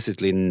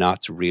explicitly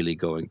not really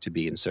going to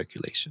be in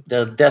circulation?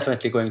 They're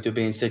definitely going to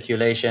be in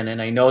circulation,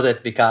 and I know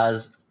that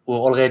because we're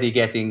already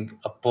getting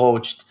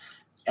approached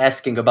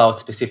asking about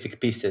specific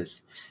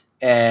pieces.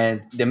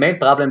 And the main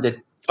problem that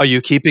Are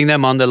you keeping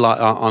them on the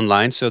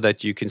online so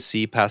that you can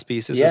see past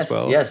pieces as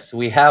well? Yes,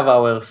 we have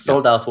our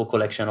sold artwork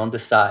collection on the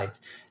site,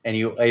 and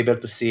you're able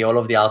to see all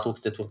of the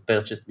artworks that were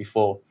purchased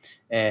before.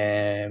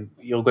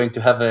 You're going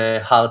to have a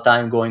hard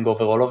time going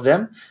over all of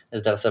them,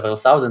 as there are several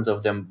thousands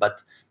of them,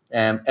 but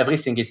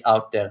everything is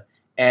out there.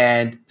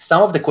 And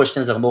some of the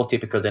questions are more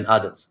typical than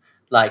others.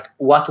 Like,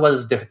 what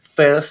was the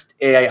first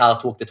AI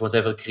artwork that was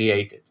ever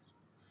created?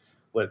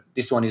 Well,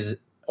 this one is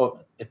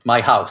at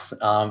my house.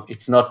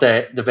 It's not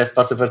the best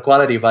possible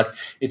quality, but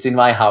it's in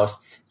my house.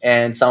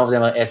 And some of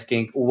them are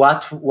asking,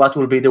 what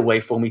will be the way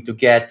for me to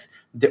get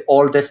the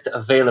oldest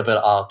available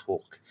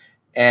artwork?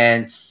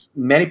 And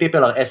many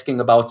people are asking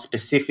about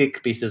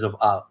specific pieces of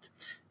art.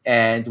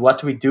 And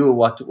what we do,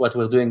 what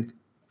we're doing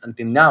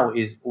until now,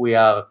 is we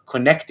are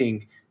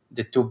connecting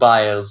the two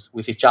buyers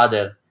with each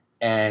other,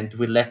 and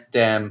we let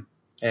them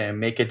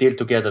make a deal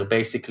together,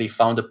 basically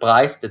found a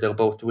price that they're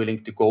both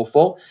willing to go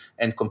for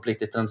and complete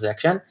the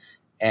transaction.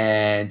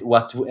 And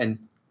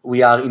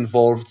we are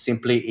involved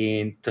simply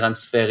in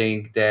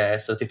transferring the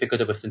certificate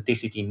of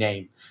authenticity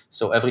name.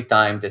 So every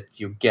time that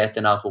you get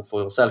an artwork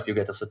for yourself, you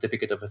get a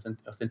certificate of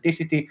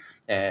authenticity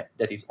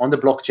that is on the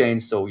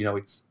blockchain. So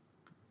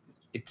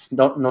it's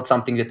not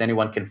something that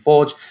anyone can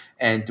forge,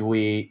 and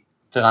we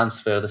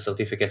transfer the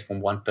certificate from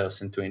one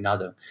person to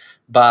another.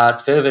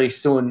 But very, very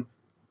soon,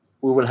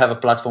 we will have a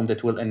platform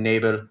that will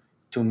enable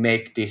to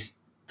make this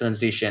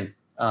transition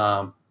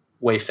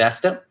way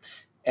faster.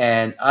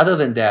 And other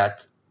than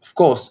that, of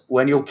course,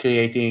 when you're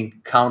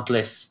creating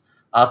countless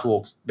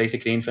artworks,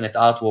 basically infinite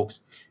artworks,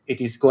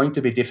 it is going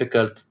to be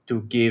difficult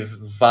to give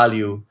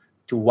value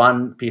to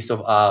one piece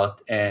of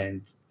art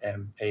and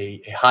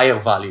a higher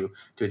value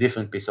to a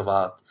different piece of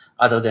art,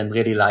 other than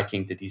really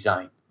liking the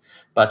design.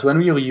 But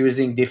when you're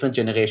using different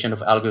generation of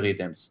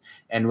algorithms,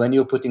 and when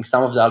you're putting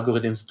some of the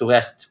algorithms to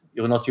rest,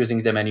 you're not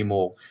using them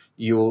anymore,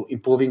 you're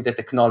improving the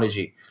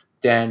technology,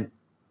 then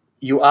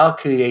you are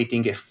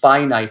creating a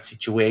finite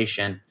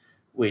situation,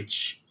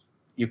 which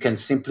you can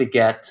simply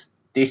get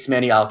this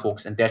many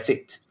artworks and that's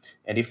it.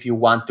 And if you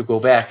want to go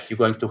back, you're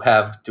going to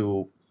have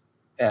to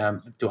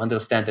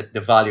understand that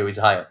the value is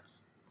higher.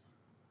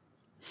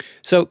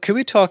 So, could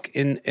we talk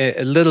in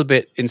a little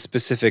bit in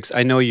specifics?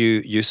 I know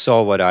you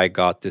saw what I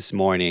got this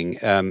morning.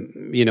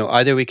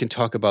 Either we can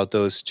talk about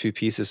those two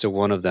pieces or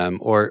one of them,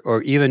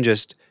 or even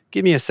just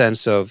give me a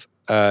sense of.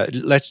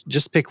 Let's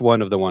just pick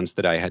one of the ones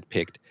that I had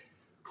picked.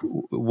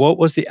 What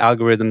was the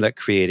algorithm that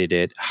created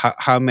it?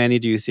 How many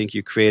do you think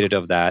you created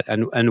of that?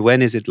 And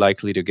when is it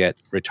likely to get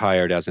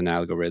retired as an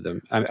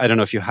algorithm? I don't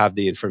know if you have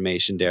the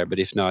information there, but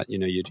if not,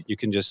 you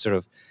can just sort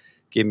of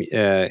give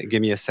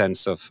me a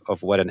sense of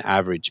what an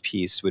average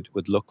piece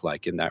would look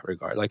like in that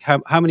regard. Like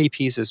how many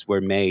pieces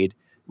were made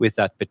with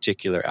that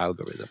particular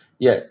algorithm?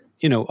 Yeah.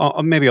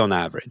 Maybe on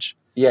average.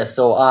 Yeah,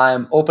 so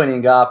I'm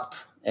opening up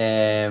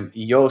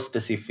your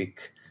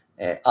specific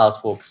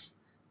artworks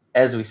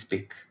as we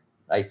speak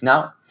right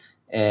now.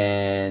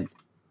 And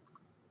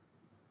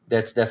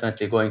that's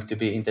definitely going to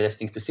be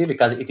interesting to see,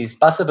 because it is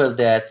possible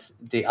that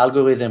the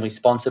algorithm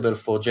responsible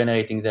for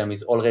generating them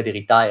is already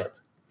retired.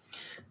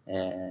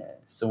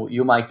 So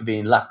you might be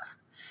in luck.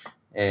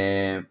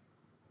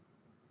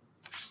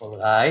 All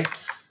right.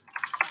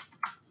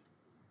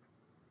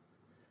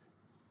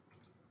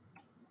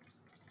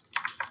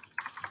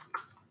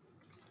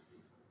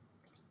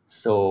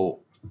 So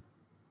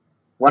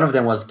one of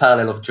them was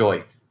Parallel of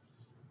Joy.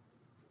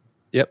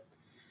 Yep.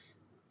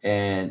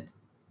 And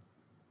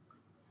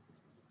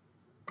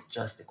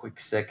just a quick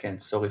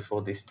second, sorry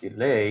for this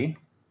delay.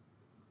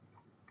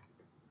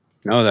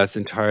 No, that's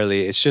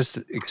entirely. It's just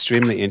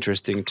extremely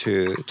interesting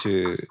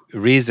to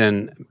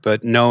reason,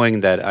 but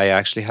knowing that I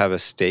actually have a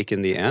stake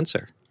in the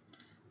answer.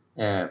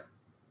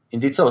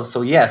 Indeed,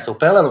 so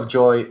Parallel of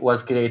Joy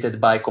was created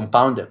by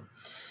Compounder,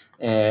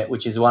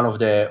 which is one of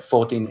the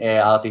 14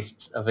 AI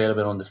artists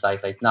available on the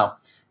site right now.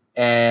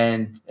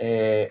 And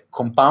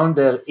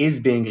Compounder is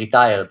being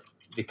retired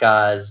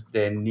because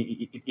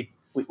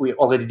we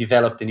already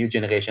developed a new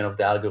generation of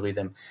the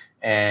algorithm,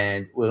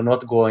 and we're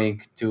not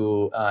going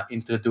to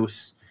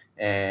introduce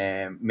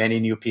many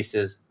new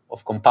pieces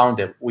of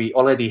Compounder. We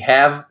already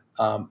have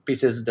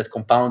pieces that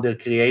Compounder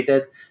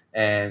created,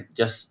 and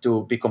just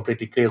to be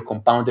completely clear,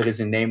 Compounder is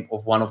the name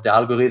of one of the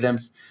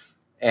algorithms,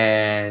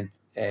 and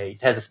it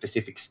has a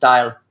specific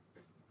style,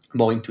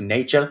 more into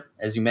nature,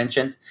 as you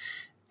mentioned.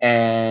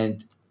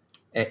 And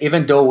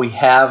even though we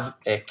have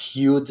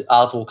queued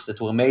artworks that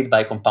were made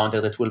by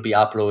Compounder that will be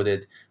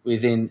uploaded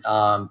within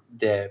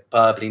the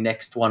probably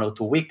next 1 or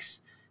 2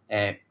 weeks,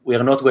 we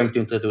are not going to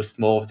introduce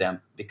more of them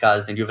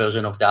because the new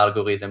version of the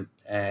algorithm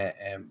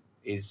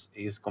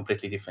is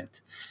completely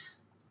different.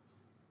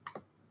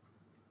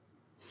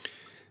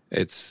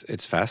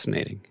 It's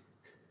fascinating.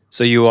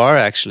 So you are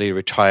actually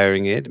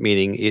retiring it,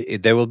 meaning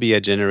there will be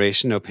a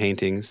generation of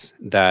paintings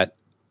that.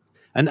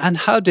 And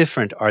how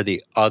different are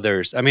the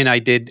others? I mean, I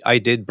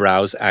did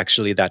browse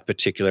actually that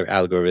particular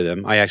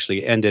algorithm. I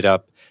actually ended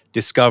up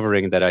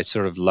discovering that I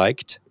sort of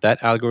liked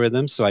that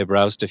algorithm, so I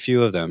browsed a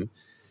few of them.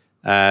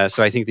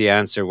 So I think the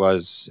answer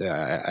was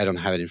I don't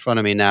have it in front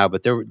of me now,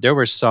 but there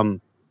were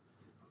some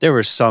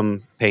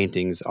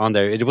paintings on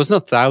there. It was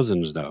not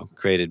thousands though,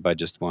 created by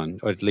just one,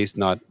 or at least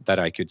not that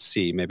I could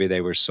see. Maybe they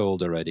were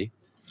sold already.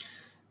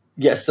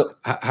 Yes. So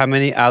how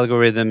many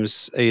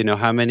algorithms,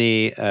 how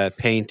many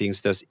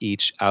paintings does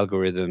each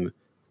algorithm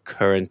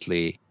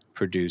currently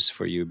produce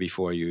for you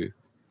before you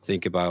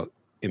think about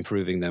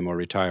improving them or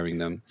retiring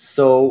them?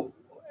 So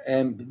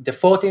the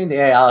 14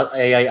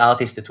 AI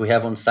artists that we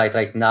have on site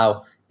right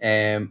now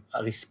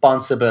are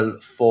responsible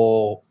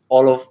for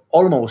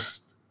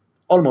almost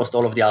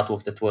all of the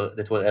artworks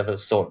that were ever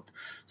sold.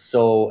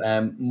 So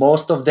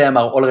most of them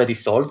are already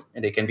sold,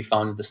 and they can be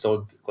found in the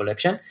sold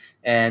collection.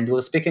 And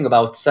we're speaking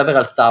about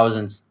several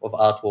thousands of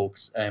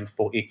artworks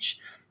for each.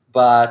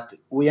 But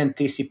we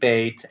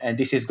anticipate, and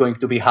this is going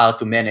to be hard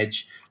to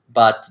manage,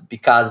 but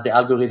because the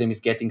algorithm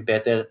is getting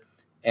better,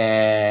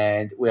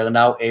 and we are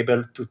now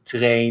able to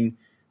train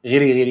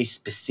really, really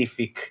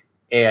specific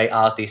AI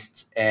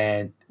artists,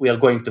 and we are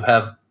going to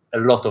have a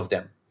lot of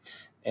them,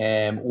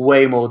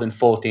 way more than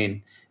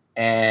 14.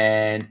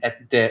 And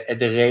at the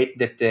rate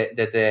that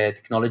the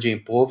technology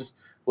improves,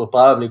 we're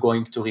probably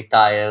going to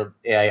retire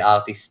AI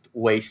artists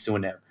way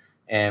sooner.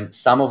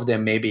 Some of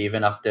them maybe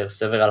even after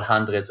several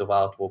hundreds of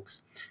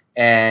artworks.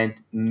 And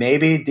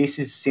maybe this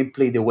is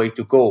simply the way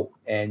to go.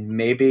 And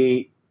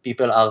maybe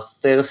people are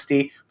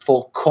thirsty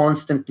for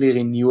constantly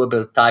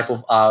renewable type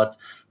of art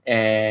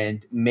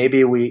and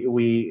maybe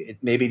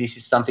this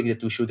is something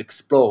that we should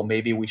explore.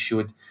 Maybe we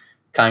should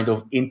kind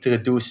of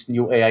introduce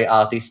new AI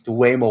artists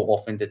way more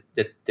often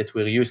that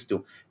we're used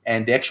to.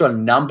 And the actual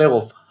number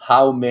of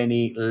how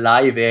many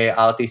live AI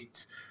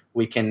artists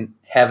we can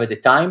have at a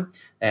time,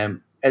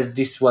 as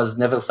this was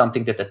never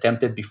something that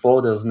attempted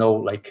before, there's no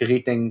like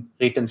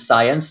written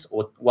science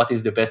or what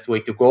is the best way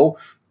to go.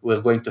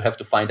 We're going to have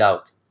to find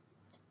out.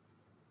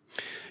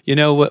 You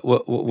know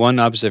what? One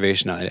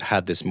observation I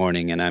had this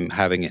morning, and I'm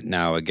having it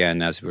now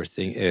again as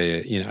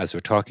as we're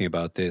talking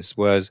about this,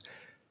 was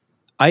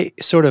I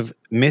sort of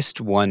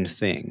missed one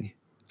thing,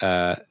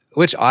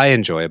 which I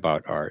enjoy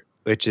about art,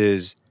 which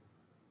is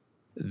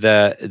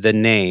the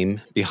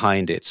name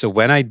behind it. So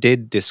when I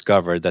did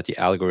discover that the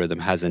algorithm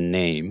has a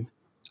name,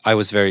 I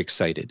was very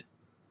excited.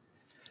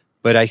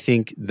 But I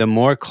think the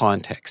more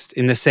context,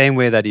 in the same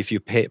way that if you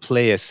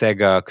play a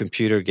Sega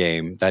computer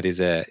game that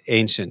is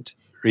ancient,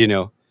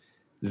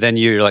 then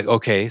you're like,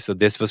 okay, so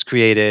this was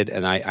created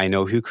and I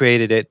know who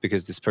created it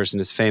because this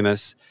person is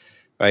famous,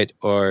 right?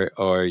 Or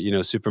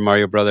Super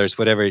Mario Brothers,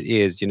 whatever it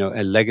is,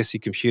 a legacy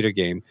computer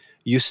game,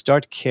 you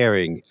start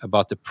caring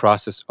about the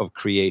process of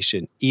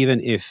creation, even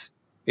if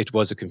it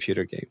was a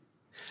computer game.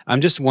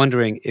 I'm just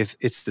wondering if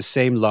it's the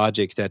same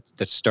logic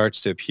that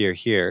starts to appear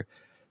here,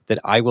 that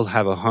I will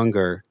have a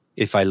hunger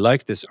if I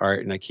like this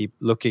art and I keep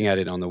looking at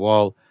it on the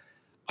wall.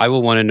 I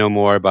will want to know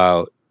more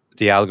about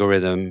the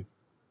algorithm,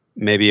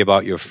 maybe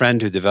about your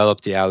friend who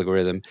developed the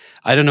algorithm.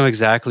 I don't know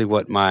exactly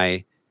what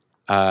my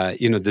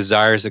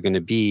desires are going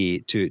to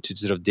be to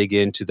sort of dig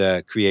into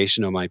the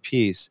creation of my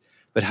piece.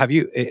 But have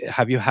you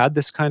had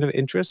this kind of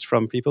interest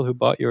from people who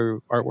bought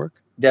your artwork?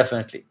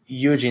 Definitely,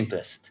 huge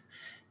interest.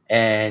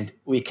 And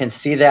we can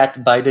see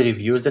that by the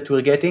reviews that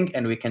we're getting,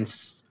 and we can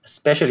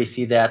especially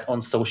see that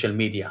on social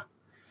media.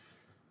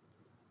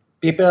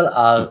 People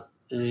are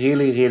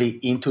really, really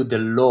into the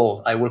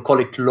lore, I will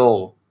call it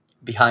lore,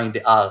 behind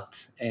the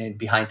art and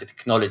behind the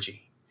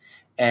technology.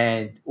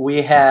 And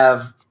we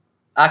have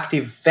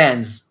active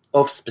fans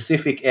of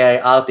specific AI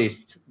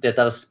artists that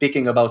are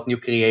speaking about new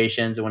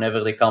creations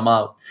whenever they come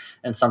out.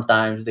 And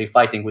sometimes they're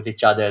fighting with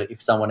each other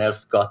if someone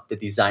else got the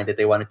design that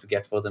they wanted to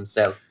get for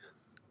themselves.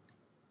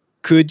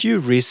 Could you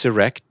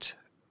resurrect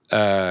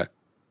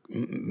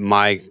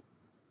my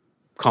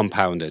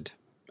compounded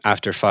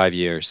after 5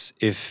 years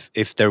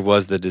if there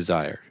was the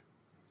desire?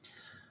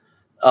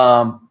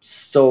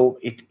 So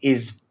it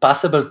is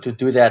possible to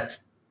do that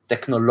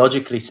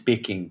technologically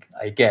speaking,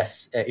 I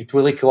guess. It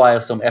will require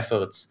some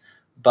efforts,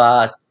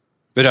 but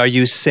are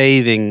you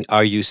saving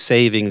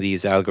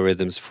these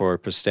algorithms for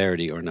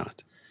posterity or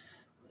not?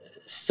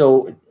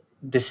 So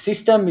the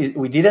system is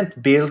we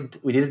didn't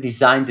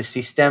design the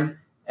system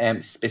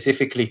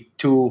specifically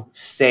to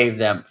save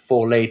them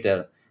for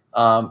later.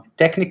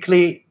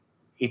 Technically,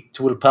 it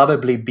will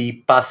probably be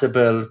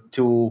possible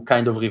to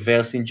kind of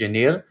reverse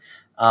engineer,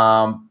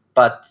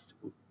 but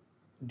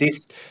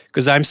this,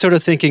 because I'm sort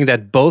of thinking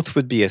that both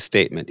would be a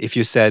statement. If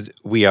you said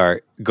we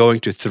are going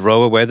to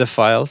throw away the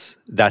files,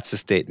 that's a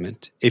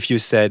statement. If you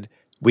said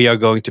we are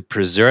going to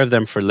preserve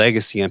them for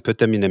legacy and put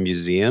them in a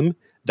museum,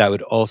 that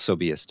would also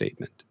be a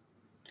statement.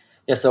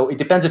 Yeah, so it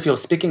depends if you're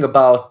speaking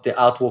about the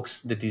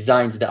artworks, the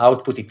designs, the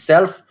output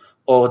itself,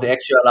 or the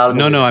actual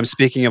algorithm. No, I'm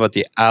speaking about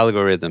the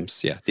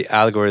algorithms. Yeah, the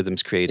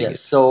algorithms creating it.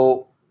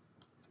 So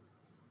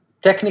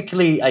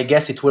technically, I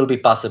guess it will be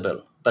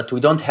possible, but we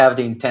don't have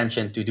the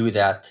intention to do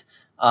that.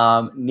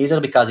 Neither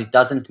because it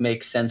doesn't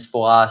make sense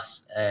for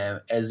us,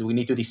 as we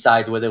need to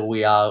decide whether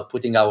we are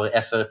putting our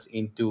efforts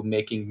into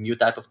making new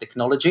type of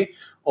technology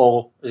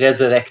or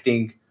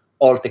resurrecting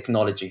old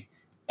technology.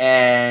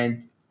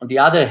 And on the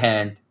other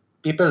hand,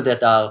 people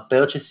that are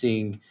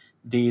purchasing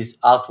these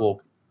artwork,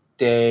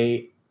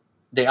 they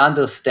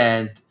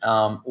understand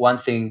one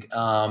thing,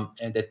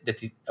 and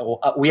that is,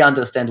 we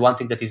understand one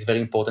thing that is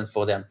very important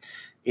for them,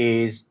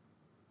 is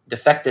the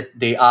fact that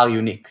they are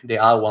unique, they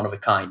are one of a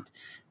kind.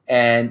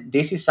 And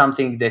this is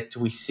something that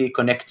we see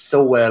connect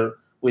so well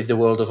with the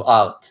world of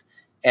art.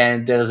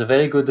 And there's a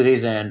very good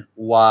reason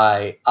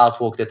why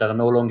artwork that are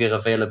no longer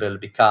available,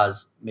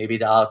 because maybe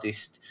the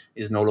artist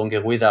is no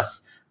longer with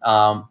us,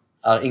 are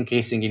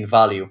increasing in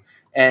value.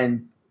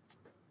 And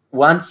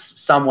once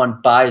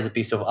someone buys a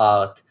piece of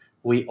art,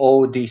 we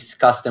owe this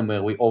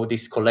customer, we owe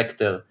this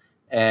collector,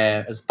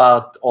 as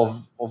part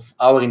of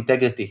our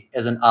integrity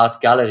as an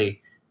art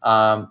gallery,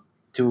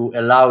 to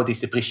allow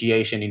this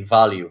appreciation in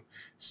value.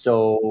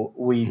 So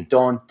we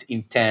don't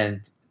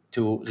intend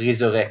to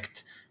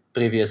resurrect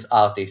previous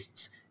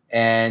artists.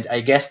 And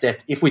I guess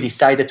that if we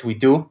decide that we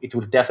do, it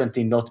will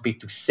definitely not be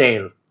to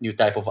sell new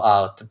type of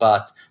art,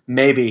 but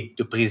maybe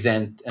to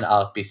present an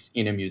art piece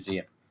in a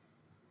museum.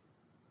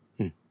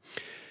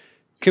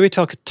 Can we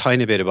talk a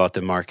tiny bit about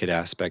the market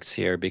aspects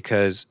here?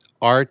 Because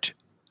art,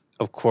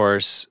 of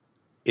course,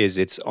 is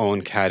its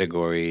own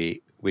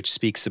category, which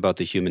speaks about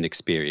the human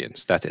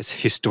experience. That is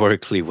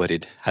historically what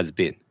it has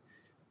been.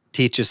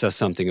 Teaches us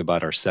something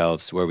about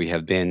ourselves, where we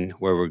have been,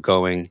 where we're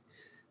going.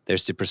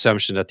 There's the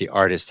presumption that the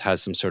artist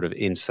has some sort of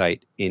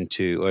insight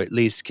into, or at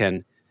least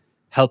can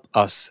help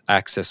us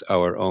access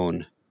our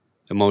own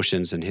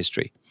emotions and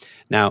history.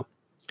 Now,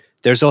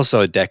 there's also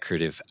a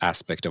decorative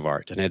aspect of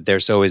art, and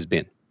there's always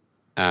been.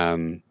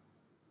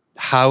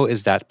 How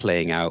is that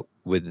playing out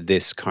with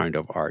this kind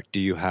of art? Do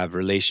you have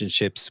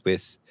relationships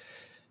with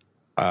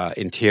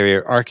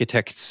interior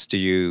architects? Do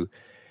you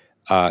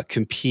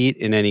compete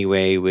in any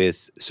way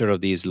with sort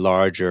of these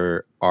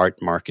larger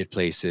art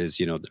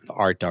marketplaces,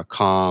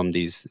 art.com,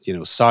 these,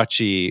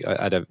 Saatchi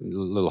at a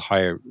little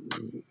higher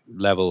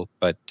level,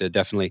 but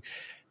definitely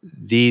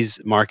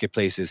these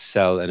marketplaces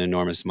sell an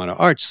enormous amount of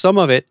art. Some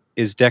of it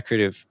is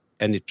decorative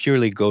and it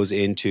purely goes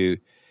into,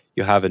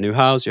 you have a new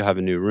house, you have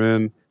a new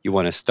room, you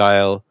want a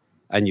style,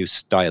 and you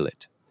style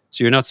it.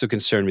 So you're not so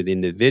concerned with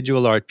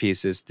individual art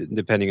pieces,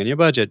 depending on your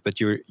budget, but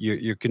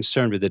you're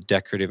concerned with the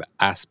decorative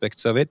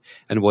aspects of it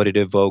and what it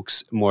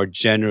evokes more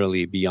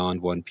generally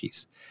beyond one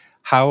piece.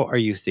 How are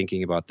you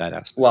thinking about that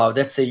aspect? Wow,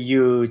 that's a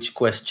huge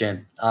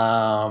question.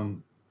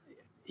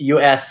 You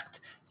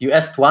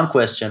asked one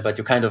question, but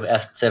you kind of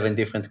asked 7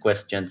 different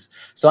questions.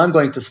 So I'm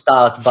going to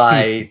start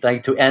by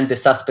trying to end the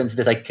suspense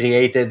that I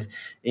created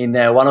in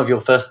one of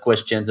your first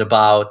questions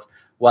about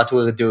what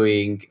we're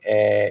doing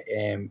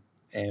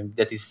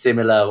that is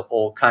similar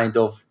or kind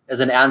of as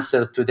an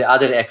answer to the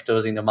other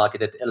actors in the market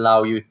that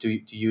allow you to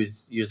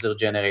use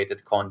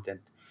user-generated content.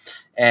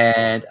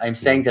 And I'm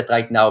saying that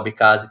right now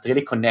because it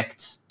really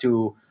connects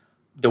to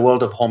the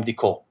world of home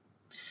decor.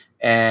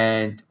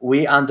 And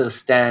we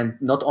understand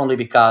not only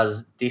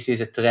because this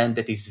is a trend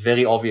that is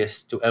very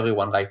obvious to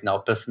everyone right now,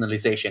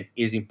 personalization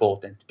is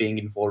important, being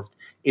involved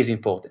is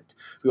important.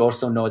 We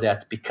also know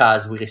that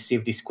because we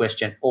receive this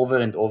question over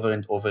and over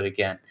and over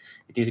again,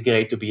 it is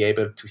great to be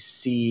able to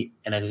see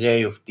an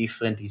array of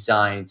different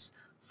designs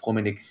from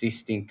an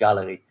existing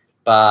gallery.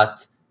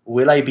 But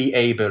will I be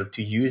able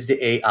to use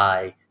the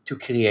AI to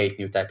create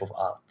new type of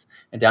art?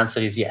 And the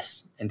answer is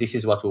yes. And this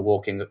is what we're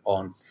working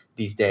on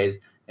these days.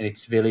 And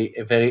it's very,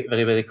 very,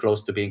 very, very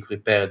close to being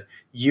prepared.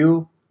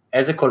 You,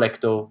 as a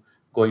collector,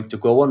 going to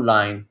go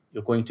online,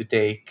 you're going to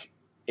take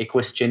a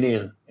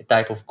questionnaire, a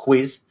type of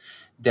quiz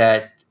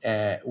that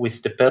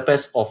with the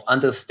purpose of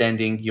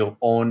understanding your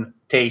own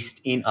taste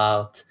in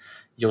art,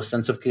 your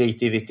sense of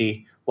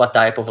creativity, what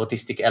type of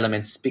artistic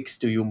element speaks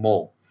to you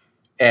more.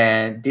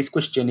 And this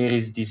questionnaire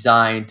is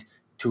designed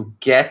to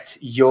get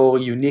your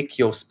unique,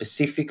 your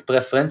specific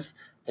preference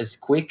as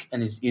quick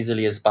and as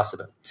easily as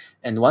possible.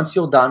 And once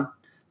you're done,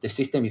 the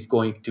system is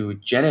going to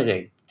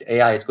generate, the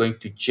AI is going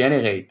to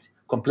generate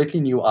completely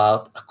new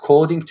art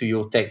according to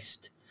your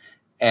taste.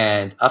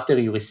 And after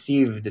you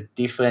receive the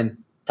different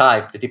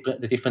type,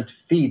 the different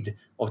feed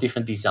of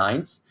different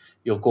designs,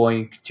 you're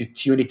going to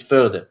tune it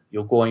further.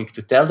 You're going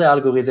to tell the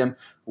algorithm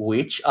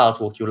which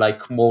artwork you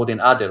like more than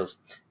others.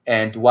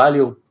 And while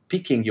you're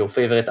picking your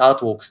favorite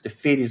artworks, the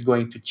feed is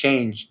going to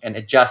change and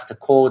adjust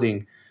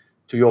according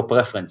to your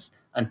preference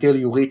until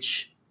you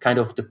reach kind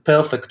of the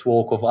perfect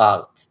work of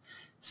art,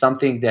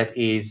 something that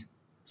is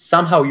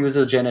somehow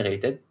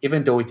user-generated,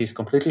 even though it is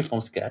completely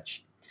from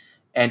scratch,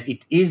 and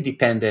it is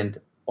dependent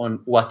on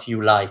what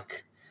you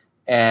like.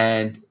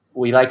 And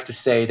we like to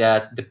say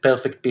that the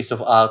perfect piece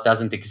of art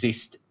doesn't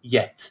exist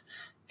yet.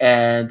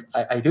 And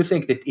I do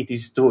think that it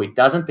is true. It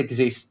doesn't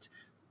exist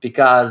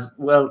because,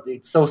 well,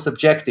 it's so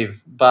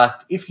subjective.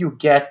 But if you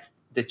get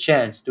the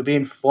chance to be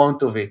in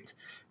front of it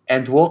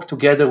and work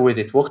together with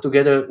it, work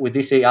together with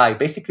this AI,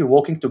 basically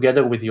working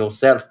together with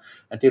yourself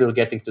until you're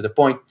getting to the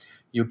point,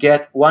 you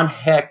get one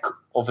heck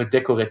of a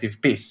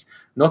decorative piece.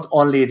 Not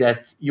only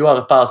that you are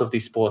a part of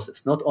this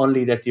process, not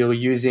only that you're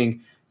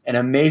using an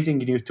amazing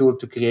new tool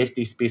to create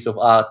this piece of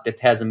art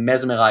that has a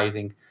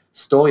mesmerizing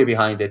story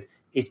behind it,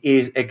 it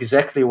is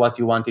exactly what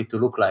you want it to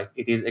look like.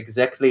 It is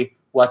exactly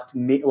what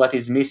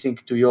is missing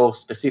to your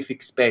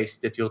specific space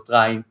that you're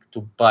trying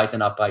to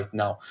brighten up right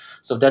now.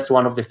 So that's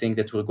one of the things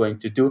that we're going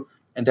to do.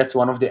 And that's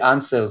one of the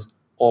answers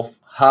of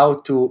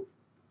how to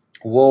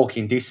work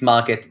in this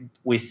market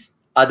with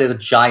other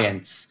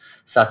giants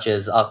such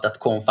as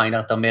art.com, Fine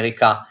Art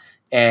America,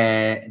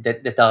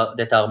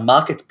 that are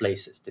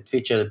marketplaces that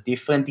feature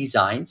different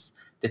designs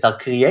that are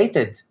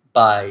created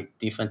by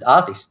different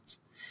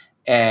artists.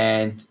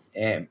 And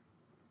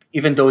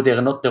even though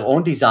they're not their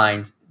own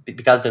designs,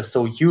 because they're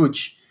so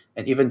huge,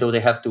 and even though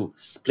they have to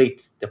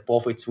split the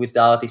profits with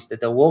the artists that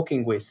they're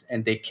working with,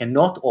 and they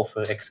cannot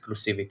offer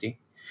exclusivity,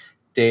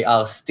 they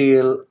are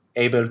still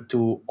able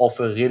to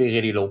offer really,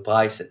 really low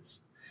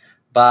prices.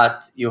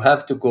 But you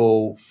have to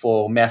go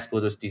for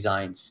mass-produced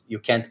designs. You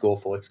can't go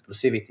for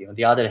exclusivity. On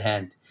the other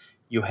hand,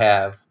 you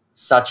have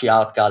Saatchi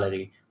Art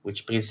Gallery,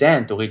 which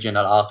present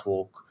original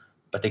artwork,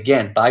 but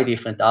again, by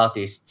different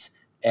artists.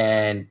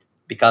 And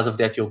because of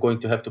that, you're going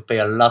to have to pay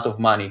a lot of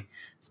money,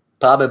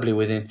 probably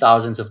within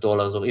thousands of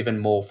dollars or even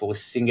more, for a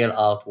single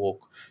artwork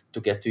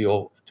to get to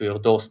your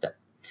doorstep.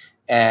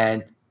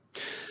 And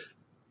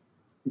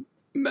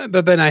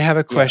But Ben, I have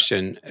a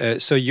question.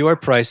 So your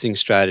pricing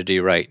strategy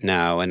right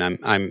now, and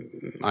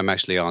I'm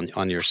actually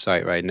on your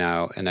site right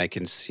now, and I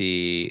can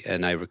see,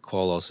 and I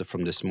recall also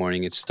from this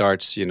morning, it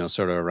starts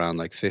sort of around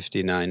like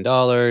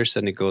 $59,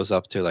 and it goes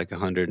up to like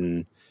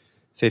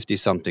 $50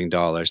 something.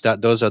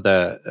 Those are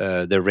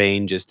the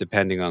ranges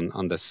depending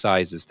on the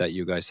sizes that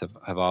you guys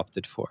have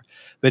opted for.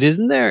 But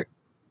isn't there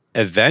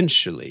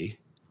eventually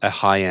a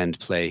high-end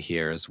play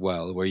here as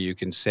well, where you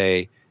can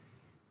say,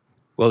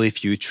 well,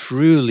 if you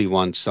truly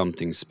want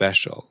something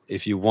special,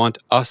 if you want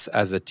us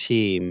as a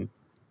team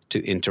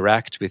to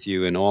interact with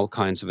you in all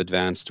kinds of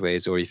advanced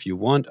ways, or if you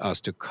want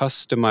us to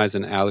customize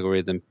an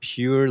algorithm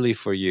purely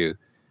for you,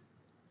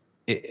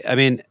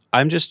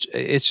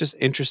 it's just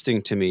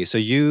interesting to me. So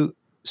you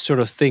sort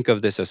of think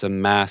of this as a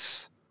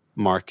mass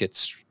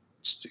market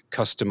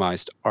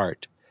customized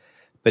art.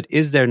 But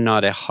is there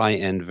not a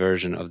high-end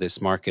version of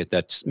this market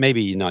that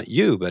maybe not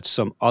you, but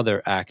some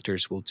other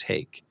actors will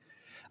take?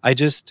 I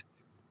just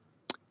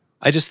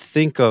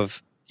think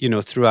of,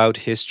 throughout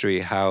history,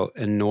 how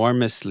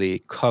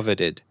enormously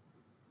coveted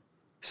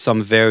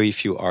some very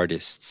few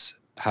artists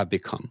have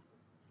become.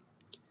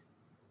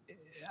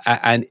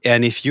 And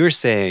if you're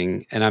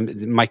saying,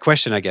 my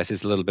question, I guess,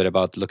 is a little bit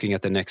about looking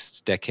at the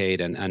next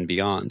decade and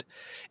beyond.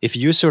 If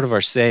you sort of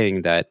are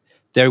saying that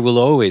there will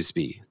always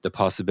be the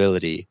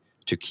possibility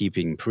to keep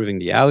improving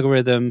the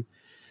algorithm,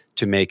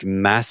 to make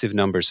massive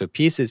numbers of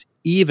pieces,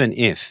 even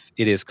if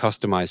it is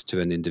customized to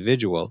an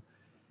individual,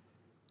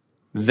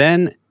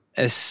 then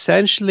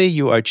essentially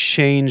you are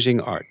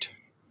changing art.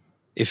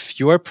 If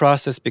your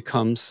process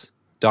becomes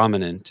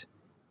dominant,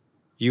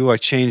 you are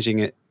changing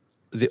it,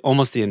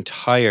 almost the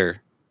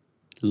entire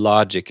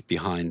logic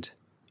behind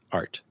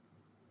art.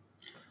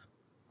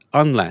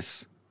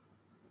 Unless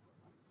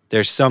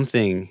there's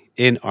something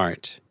in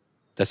art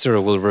that sort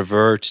of will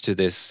revert to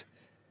this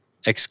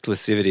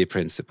exclusivity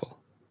principle,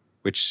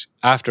 which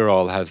after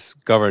all has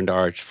governed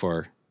art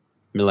for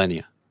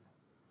millennia.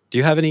 Do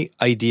you have any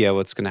idea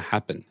what's going to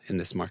happen in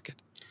this market?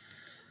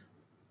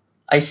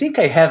 I think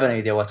I have an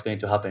idea what's going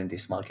to happen in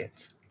this market.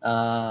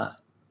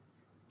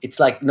 It's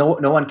like no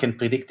one can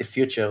predict the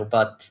future,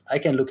 but I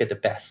can look at the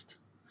past.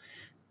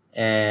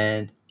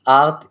 And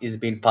art has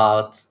been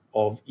part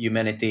of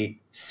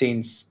humanity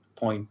since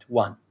point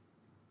one.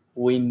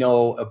 We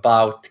know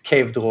about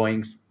cave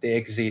drawings, they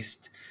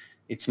exist.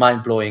 It's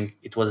mind-blowing,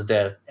 it was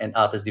there, and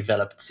art has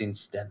developed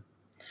since then.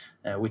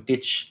 We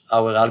teach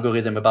our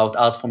algorithm about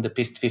art from the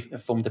past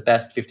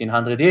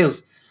 1500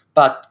 years,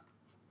 but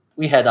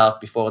we had art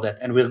before that,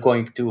 and we're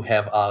going to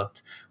have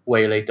art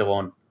way later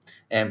on.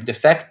 And the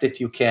fact that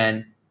you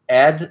can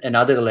add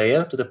another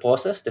layer to the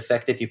process, the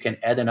fact that you can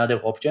add another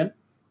option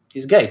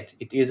is great.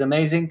 It is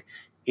amazing.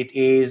 It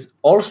is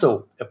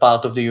also a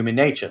part of the human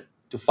nature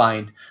to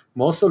find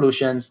more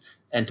solutions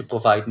and to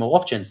provide more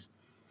options.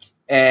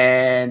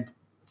 And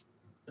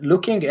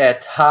looking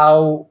at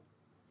how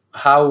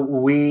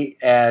we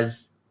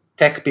as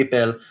tech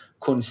people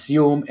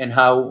consume and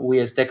how we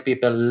as tech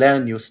people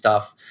learn new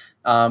stuff,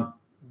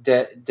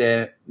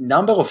 the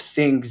number of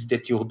things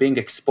that you're being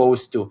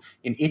exposed to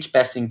in each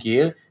passing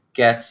year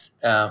gets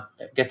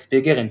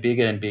bigger and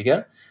bigger and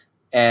bigger,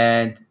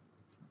 and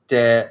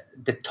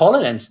the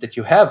tolerance that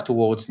you have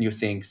towards new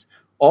things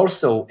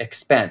also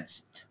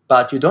expands.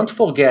 But you don't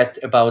forget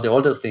about the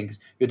older things.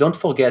 You don't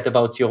forget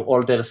about your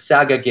older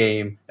Saga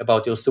game,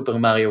 about your Super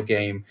Mario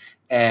game,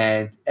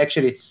 and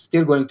actually it's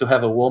still going to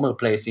have a warmer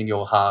place in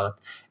your heart,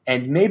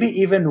 and maybe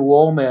even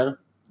warmer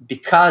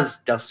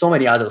because there's so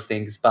many other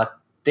things, but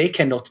they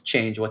cannot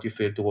change what you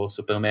feel towards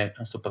Super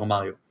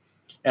Mario.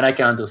 And I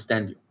can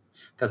understand you,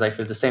 because I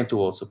feel the same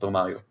towards Super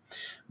Mario.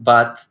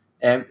 But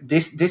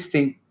this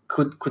thing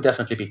could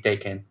definitely be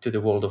taken to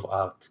the world of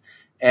art.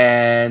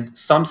 And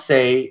some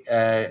say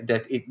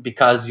that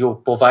because you're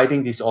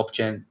providing this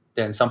option,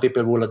 then some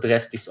people will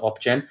address this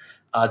option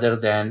other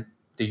than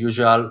the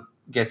usual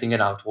getting an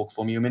artwork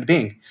from a human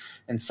being.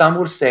 And some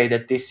will say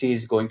that this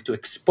is going to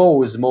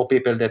expose more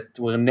people that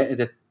were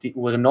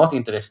not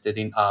interested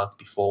in art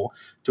before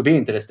to be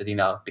interested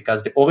in art,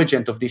 because the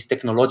origin of this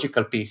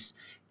technological piece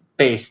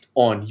based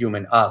on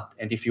human art.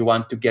 And if you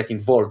want to get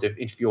involved,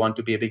 if you want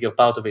to be a bigger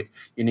part of it,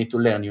 you need to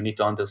learn, you need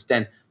to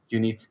understand, you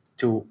need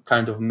to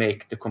kind of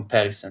make the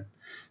comparison.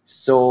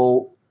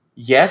 So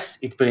yes,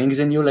 it brings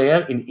a new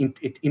layer,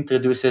 it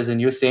introduces a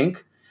new thing,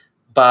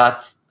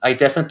 but I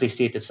definitely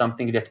see it as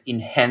something that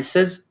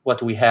enhances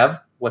what we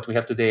have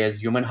today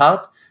as human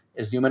art,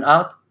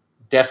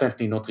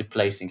 definitely not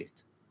replacing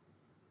it.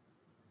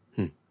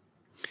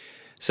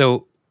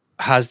 So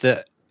has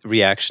the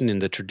reaction in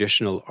the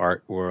traditional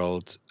art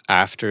world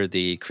after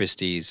the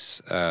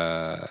Christie's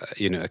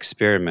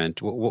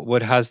experiment,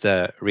 what has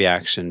the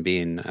reaction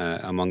been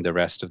among the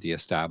rest of the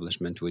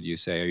establishment, would you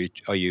say?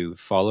 Are you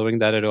following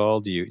that at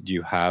all?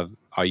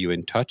 Are you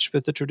in touch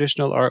with the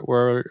traditional art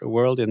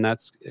world in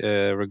that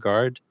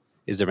regard?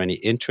 Is there any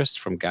interest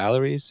from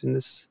galleries in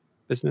this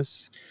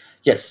business?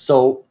 Yes,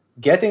 so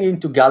getting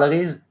into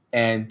galleries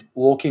and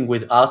working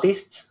with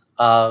artists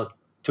are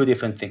two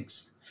different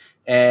things.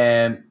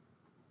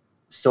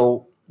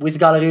 So with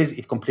galleries,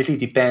 it completely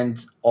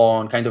depends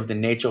on kind of the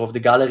nature of the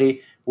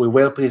gallery. We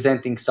were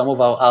presenting some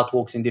of our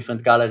artworks in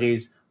different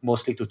galleries,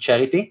 mostly to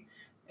charity.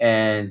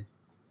 And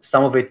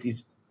some of it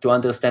is to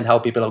understand how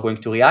people are going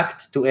to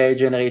react to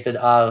AI-generated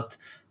art.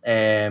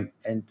 And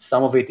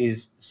some of it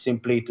is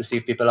simply to see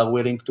if people are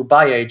willing to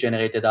buy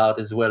AI-generated art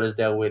as well as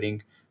they're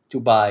willing to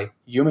buy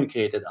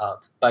human-created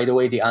art. By the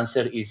way, the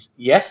answer is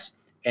yes,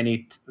 and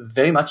it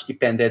very much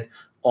depended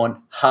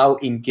on how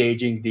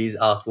engaging these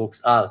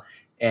artworks are.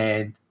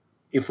 And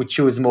if we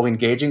choose more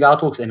engaging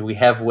artworks and we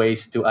have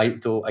ways to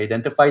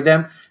identify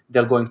them,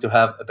 they're going to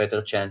have a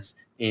better chance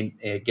in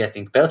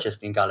getting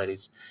purchased in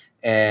galleries.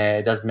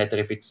 It doesn't matter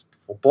if it's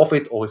for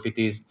profit or if it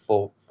is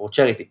for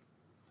charity.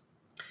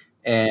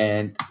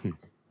 And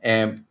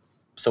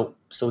so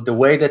the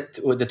way that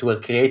we're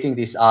creating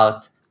this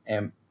art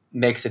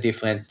makes a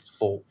difference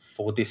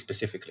for this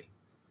specifically.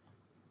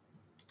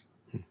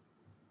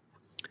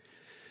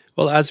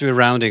 Well, as we're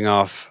rounding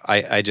off,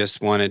 I just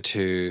wanted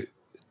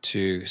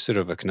to sort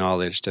of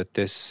acknowledge that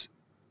this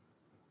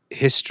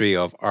history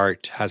of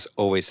art has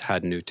always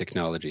had new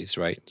technologies,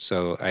 right?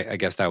 So I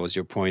guess that was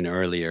your point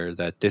earlier,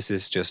 that this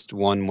is just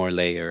one more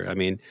layer. I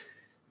mean,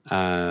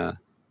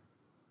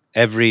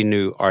 every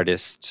new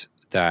artist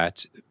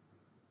that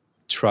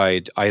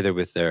tried either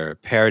with their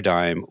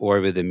paradigm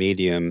or with the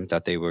medium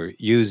that they were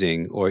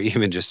using, or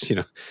even just,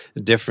 a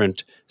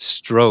different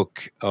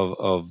stroke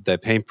of the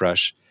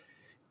paintbrush,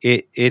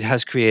 it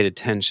has created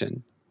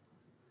tension.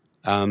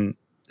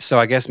 So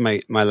I guess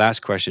my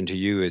last question to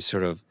you is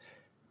sort of,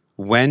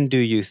 when do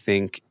you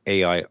think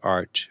AI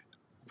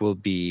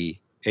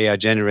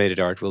generated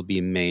art will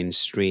be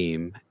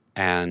mainstream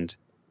and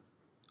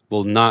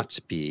will not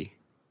be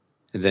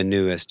the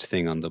newest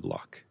thing on the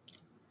block?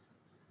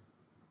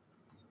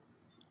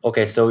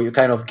 Okay, so you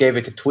kind of gave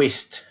it a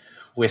twist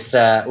with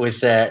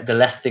the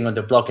last thing on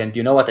the block, and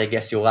you know what? I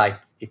guess you're right.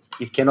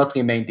 It cannot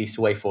remain this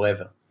way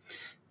forever,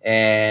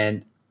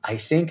 and I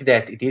think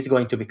that it is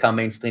going to become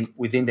mainstream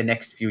within the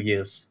next few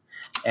years.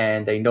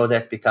 And I know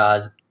that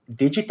because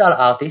digital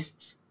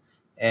artists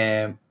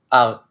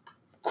are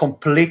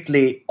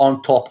completely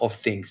on top of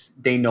things.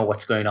 They know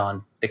what's going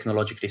on,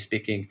 technologically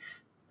speaking.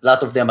 A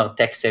lot of them are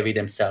tech savvy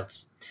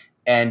themselves.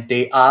 And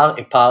they are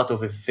a part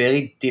of a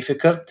very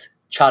difficult,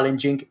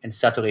 challenging, and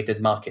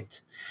saturated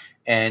market.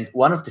 And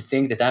one of the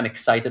things that I'm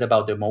excited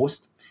about the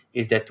most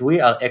is that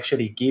we are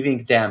actually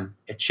giving them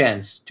a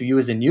chance to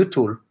use a new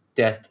tool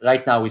that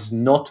right now is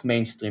not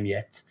mainstream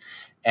yet.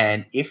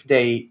 And if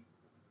they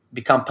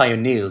become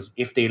pioneers,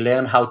 if they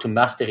learn how to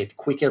master it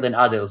quicker than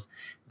others,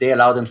 they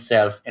allow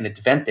themselves an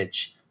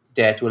advantage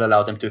that will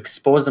allow them to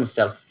expose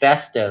themselves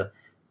faster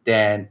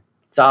than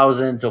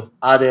thousands of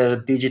other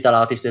digital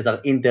artists that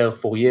are in there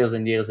for years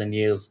and years and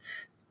years,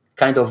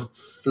 kind of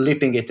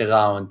flipping it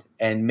around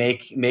and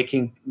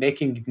making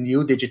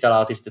new digital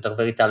artists that are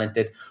very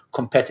talented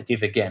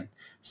competitive again.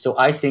 So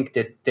I think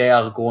that they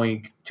are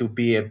going to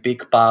be a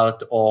big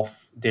part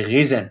of the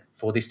reason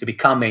for this to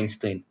become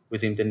mainstream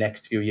within the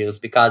next few years,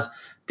 because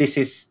this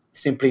is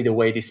simply the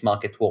way this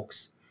market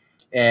works.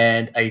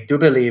 And I do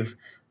believe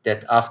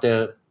that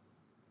after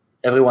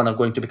everyone are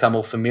going to become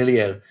more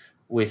familiar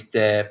with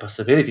the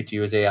possibility to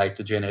use AI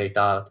to generate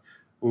art,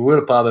 we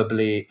will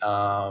probably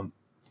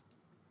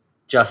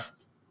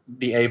just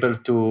be able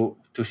to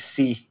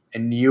see a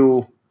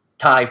new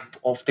type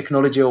of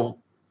technology or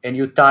a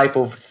new type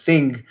of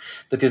thing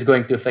that is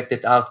going to affect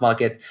the art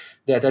market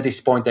that at this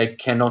point I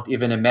cannot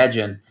even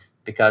imagine,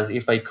 because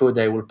if I could,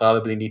 I would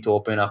probably need to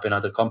open up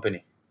another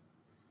company.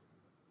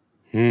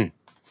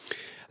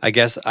 I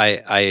guess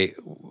I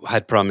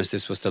had promised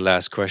this was the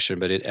last question,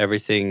 but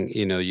everything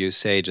you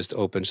say just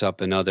opens up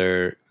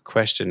another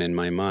question in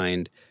my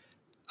mind.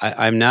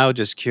 I'm now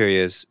just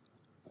curious.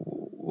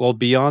 Well,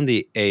 beyond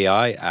the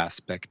AI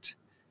aspect,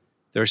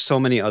 there are so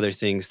many other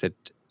things that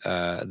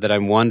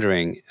I'm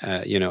wondering,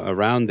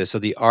 around this. So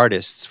the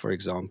artists, for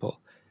example,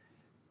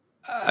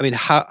 I mean,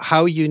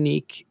 how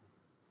unique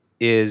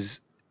is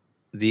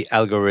the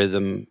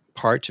algorithm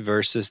part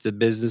versus the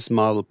business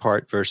model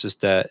part versus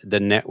the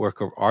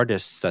network of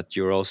artists that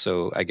you're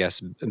also, I guess,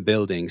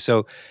 building?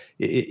 So,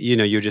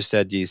 you just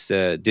said these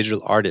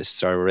digital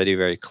artists are already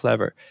very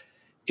clever.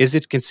 Is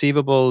it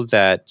conceivable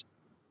that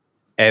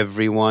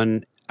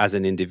everyone as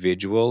an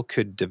individual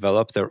could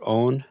develop their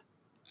own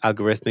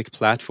algorithmic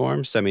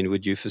platforms? I mean,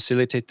 would you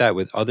facilitate that?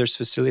 Would others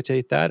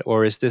facilitate that?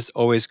 Or is this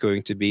always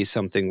going to be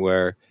something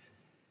where,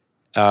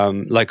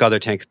 like other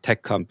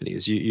tech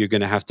companies, you're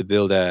going to have to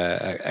build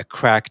a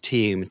crack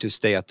team to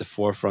stay at the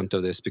forefront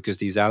of this, because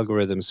these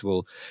algorithms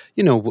will,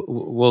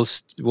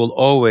 will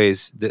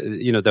always,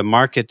 the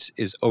market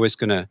is always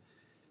going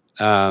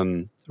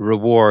to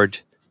reward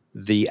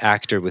the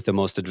actor with the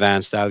most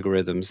advanced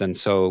algorithms. And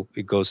so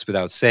it goes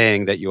without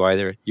saying that you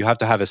have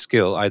to have a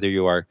skill. Either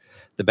you are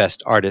the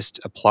best artist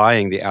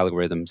applying the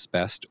algorithms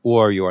best,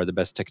 or you are the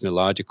best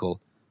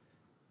technological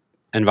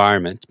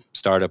environment,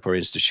 startup or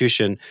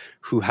institution,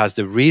 who has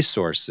the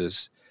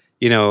resources.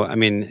 I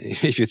mean,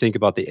 if you think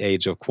about the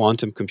age of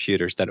quantum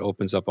computers, that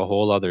opens up a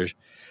whole other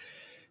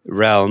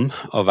realm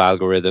of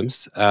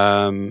algorithms.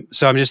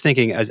 So I'm just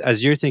thinking,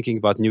 as you're thinking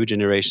about new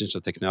generations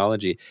of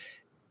technology,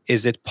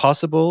 is it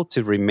possible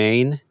to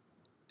remain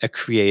a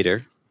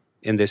creator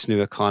in this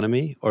new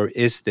economy, or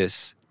is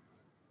this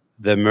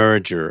the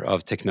merger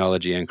of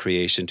technology and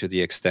creation to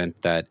the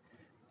extent that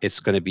it's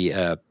going to be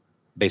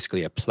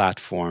basically a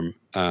platform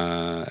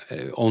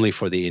only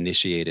for the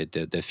initiated,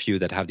 the few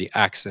that have the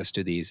access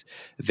to these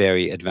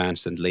very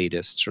advanced and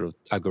latest sort of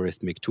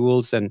algorithmic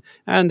tools and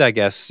I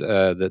guess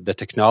the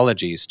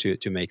technologies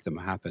to make them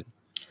happen.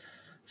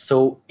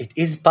 So it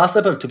is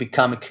possible to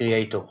become a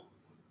creator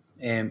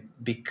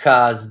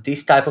because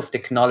this type of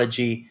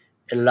technology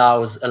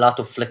allows a lot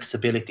of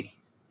flexibility,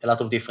 a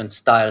lot of different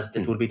styles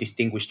that will be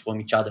distinguished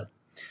from each other.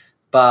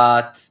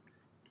 But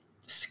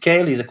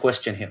scale is a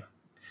question here,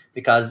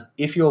 because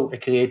if you're a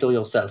creator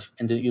yourself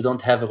and you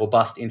don't have a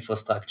robust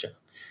infrastructure,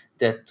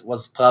 that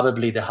was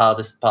probably the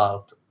hardest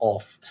part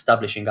of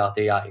establishing Art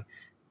AI,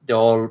 the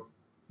whole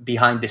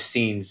behind the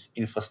scenes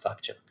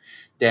infrastructure,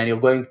 then you're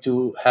going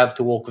to have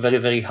to work very,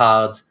 very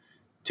hard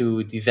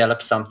to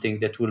develop something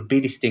that will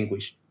be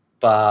distinguished,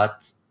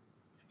 but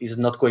is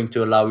not going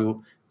to allow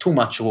you too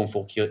much room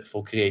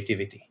for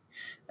creativity.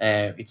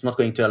 It's not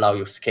going to allow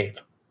you scale.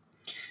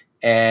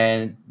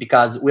 And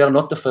because we are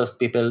not the first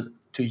people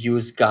to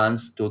use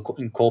GANs, to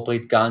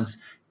incorporate GANs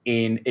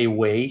in a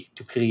way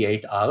to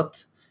create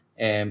art.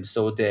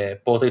 So the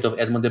portrait of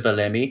Edmond de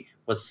Bellamy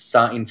was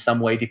in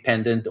some way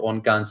dependent on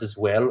GANs as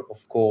well.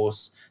 Of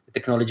course, the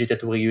technology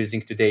that we're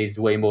using today is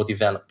way more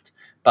developed,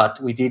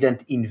 but we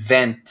didn't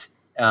invent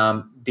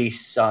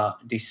this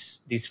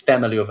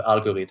family of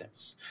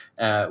algorithms.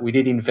 We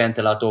did invent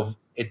a lot of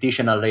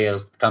additional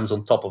layers that comes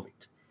on top of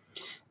it.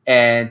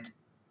 And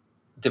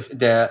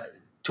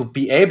to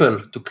be able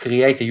to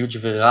create a huge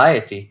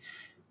variety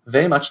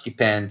very much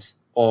depends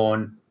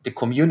on the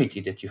community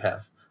that you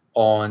have,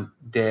 on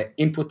the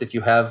input that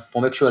you have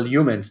from actual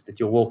humans that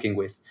you're working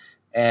with.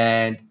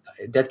 And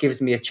that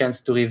gives me a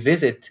chance to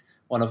revisit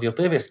one of your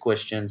previous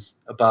questions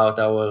about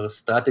our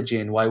strategy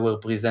and why we're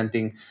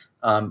presenting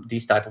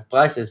these type of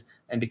prices.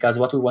 And because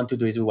what we want to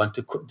do is we want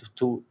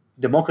to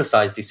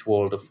democratize this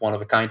world of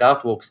one-of-a-kind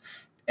artworks.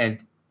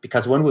 And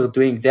because when we're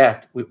doing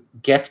that, we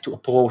get to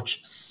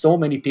approach so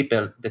many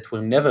people that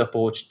were never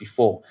approached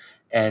before.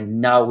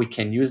 And now we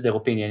can use their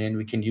opinion and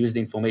we can use the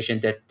information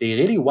that they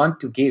really want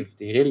to give,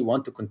 they really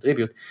want to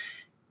contribute,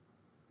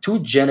 to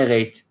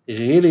generate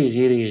really,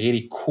 really,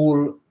 really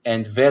cool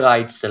and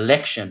varied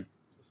selection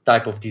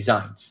type of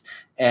designs.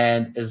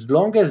 And as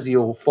long as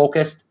you're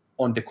focused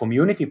on the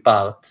community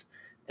part,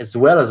 as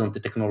well as on the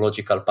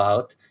technological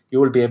part, you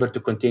will be able to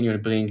continue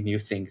and bring new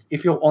things.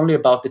 If you're only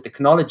about the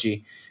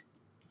technology,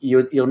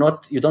 you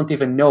don't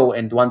even know,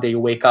 and one day you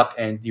wake up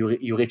and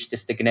you reach the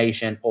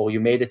stagnation, or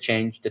you made a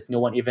change that no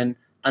one even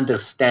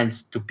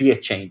understands to be a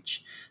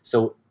change.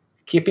 So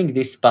keeping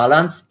this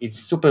balance is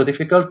super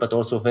difficult, but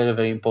also very,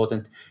 very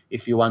important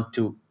if you want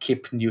to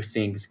keep new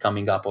things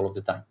coming up all of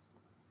the time.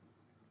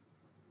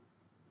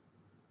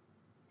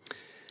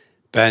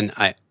 Ben,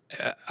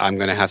 I'm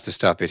going to have to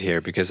stop it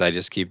here because I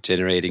just keep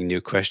generating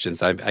new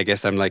questions. I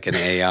guess I'm like an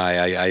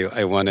AI.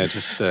 I want to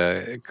just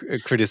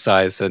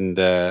criticize and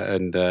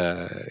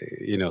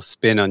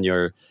spin on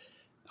your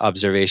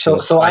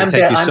observations. So I'm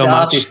thank you so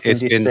much. Artist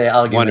in this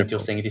argument wonderful. You're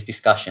saying, in this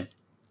discussion.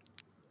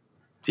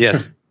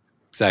 Yes,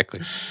 exactly.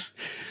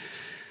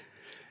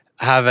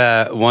 Have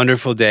a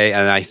wonderful day,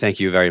 and I thank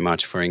you very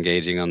much for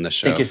engaging on the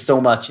show. Thank you so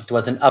much. It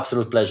was an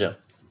absolute pleasure.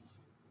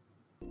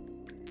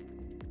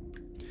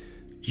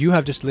 You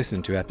have just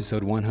listened to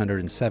episode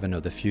 107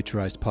 of the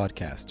Futurized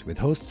podcast with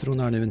host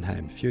Runar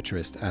Nuvenheim,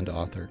 futurist and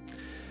author.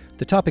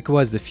 The topic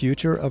was the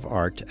future of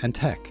art and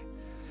tech.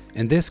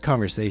 In this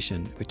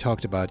conversation, we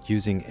talked about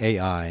using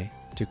AI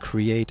to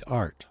create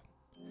art.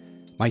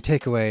 My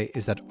takeaway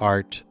is that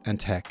art and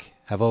tech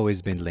have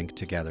always been linked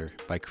together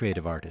by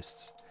creative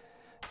artists.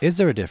 Is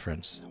there a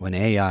difference when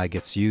AI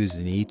gets used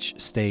in each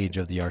stage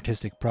of the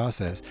artistic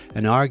process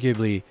and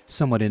arguably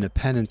somewhat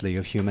independently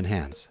of human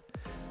hands?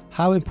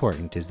 How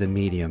important is the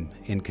medium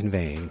in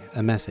conveying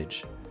a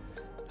message?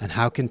 And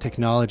how can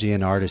technology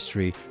and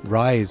artistry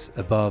rise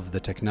above the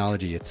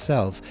technology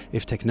itself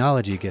if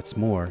technology gets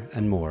more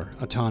and more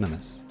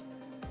autonomous?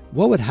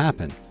 What would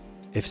happen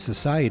if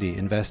society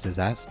invested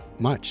as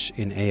much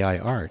in AI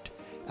art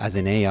as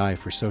in AI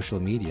for social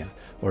media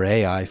or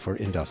AI for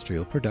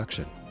industrial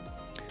production?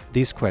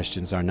 These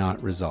questions are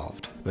not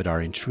resolved, but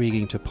are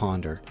intriguing to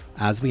ponder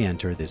as we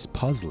enter this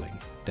puzzling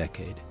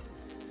decade.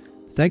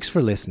 Thanks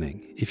for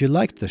listening. If you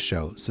liked the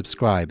show,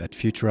 subscribe at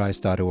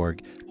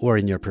futurize.org or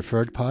in your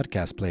preferred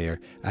podcast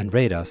player and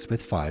rate us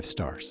with 5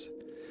 stars.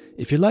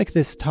 If you like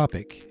this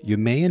topic, you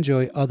may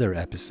enjoy other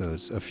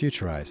episodes of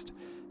Futurized,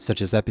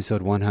 such as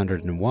episode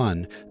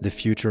 101, The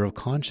Future of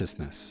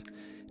Consciousness,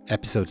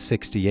 episode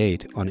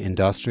 68 on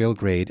industrial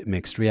grade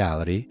mixed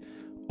reality,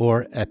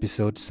 or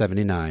episode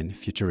 79,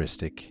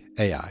 Futuristic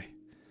AI.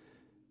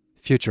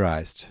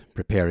 Futurized,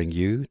 preparing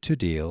you to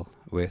deal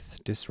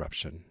with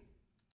disruption.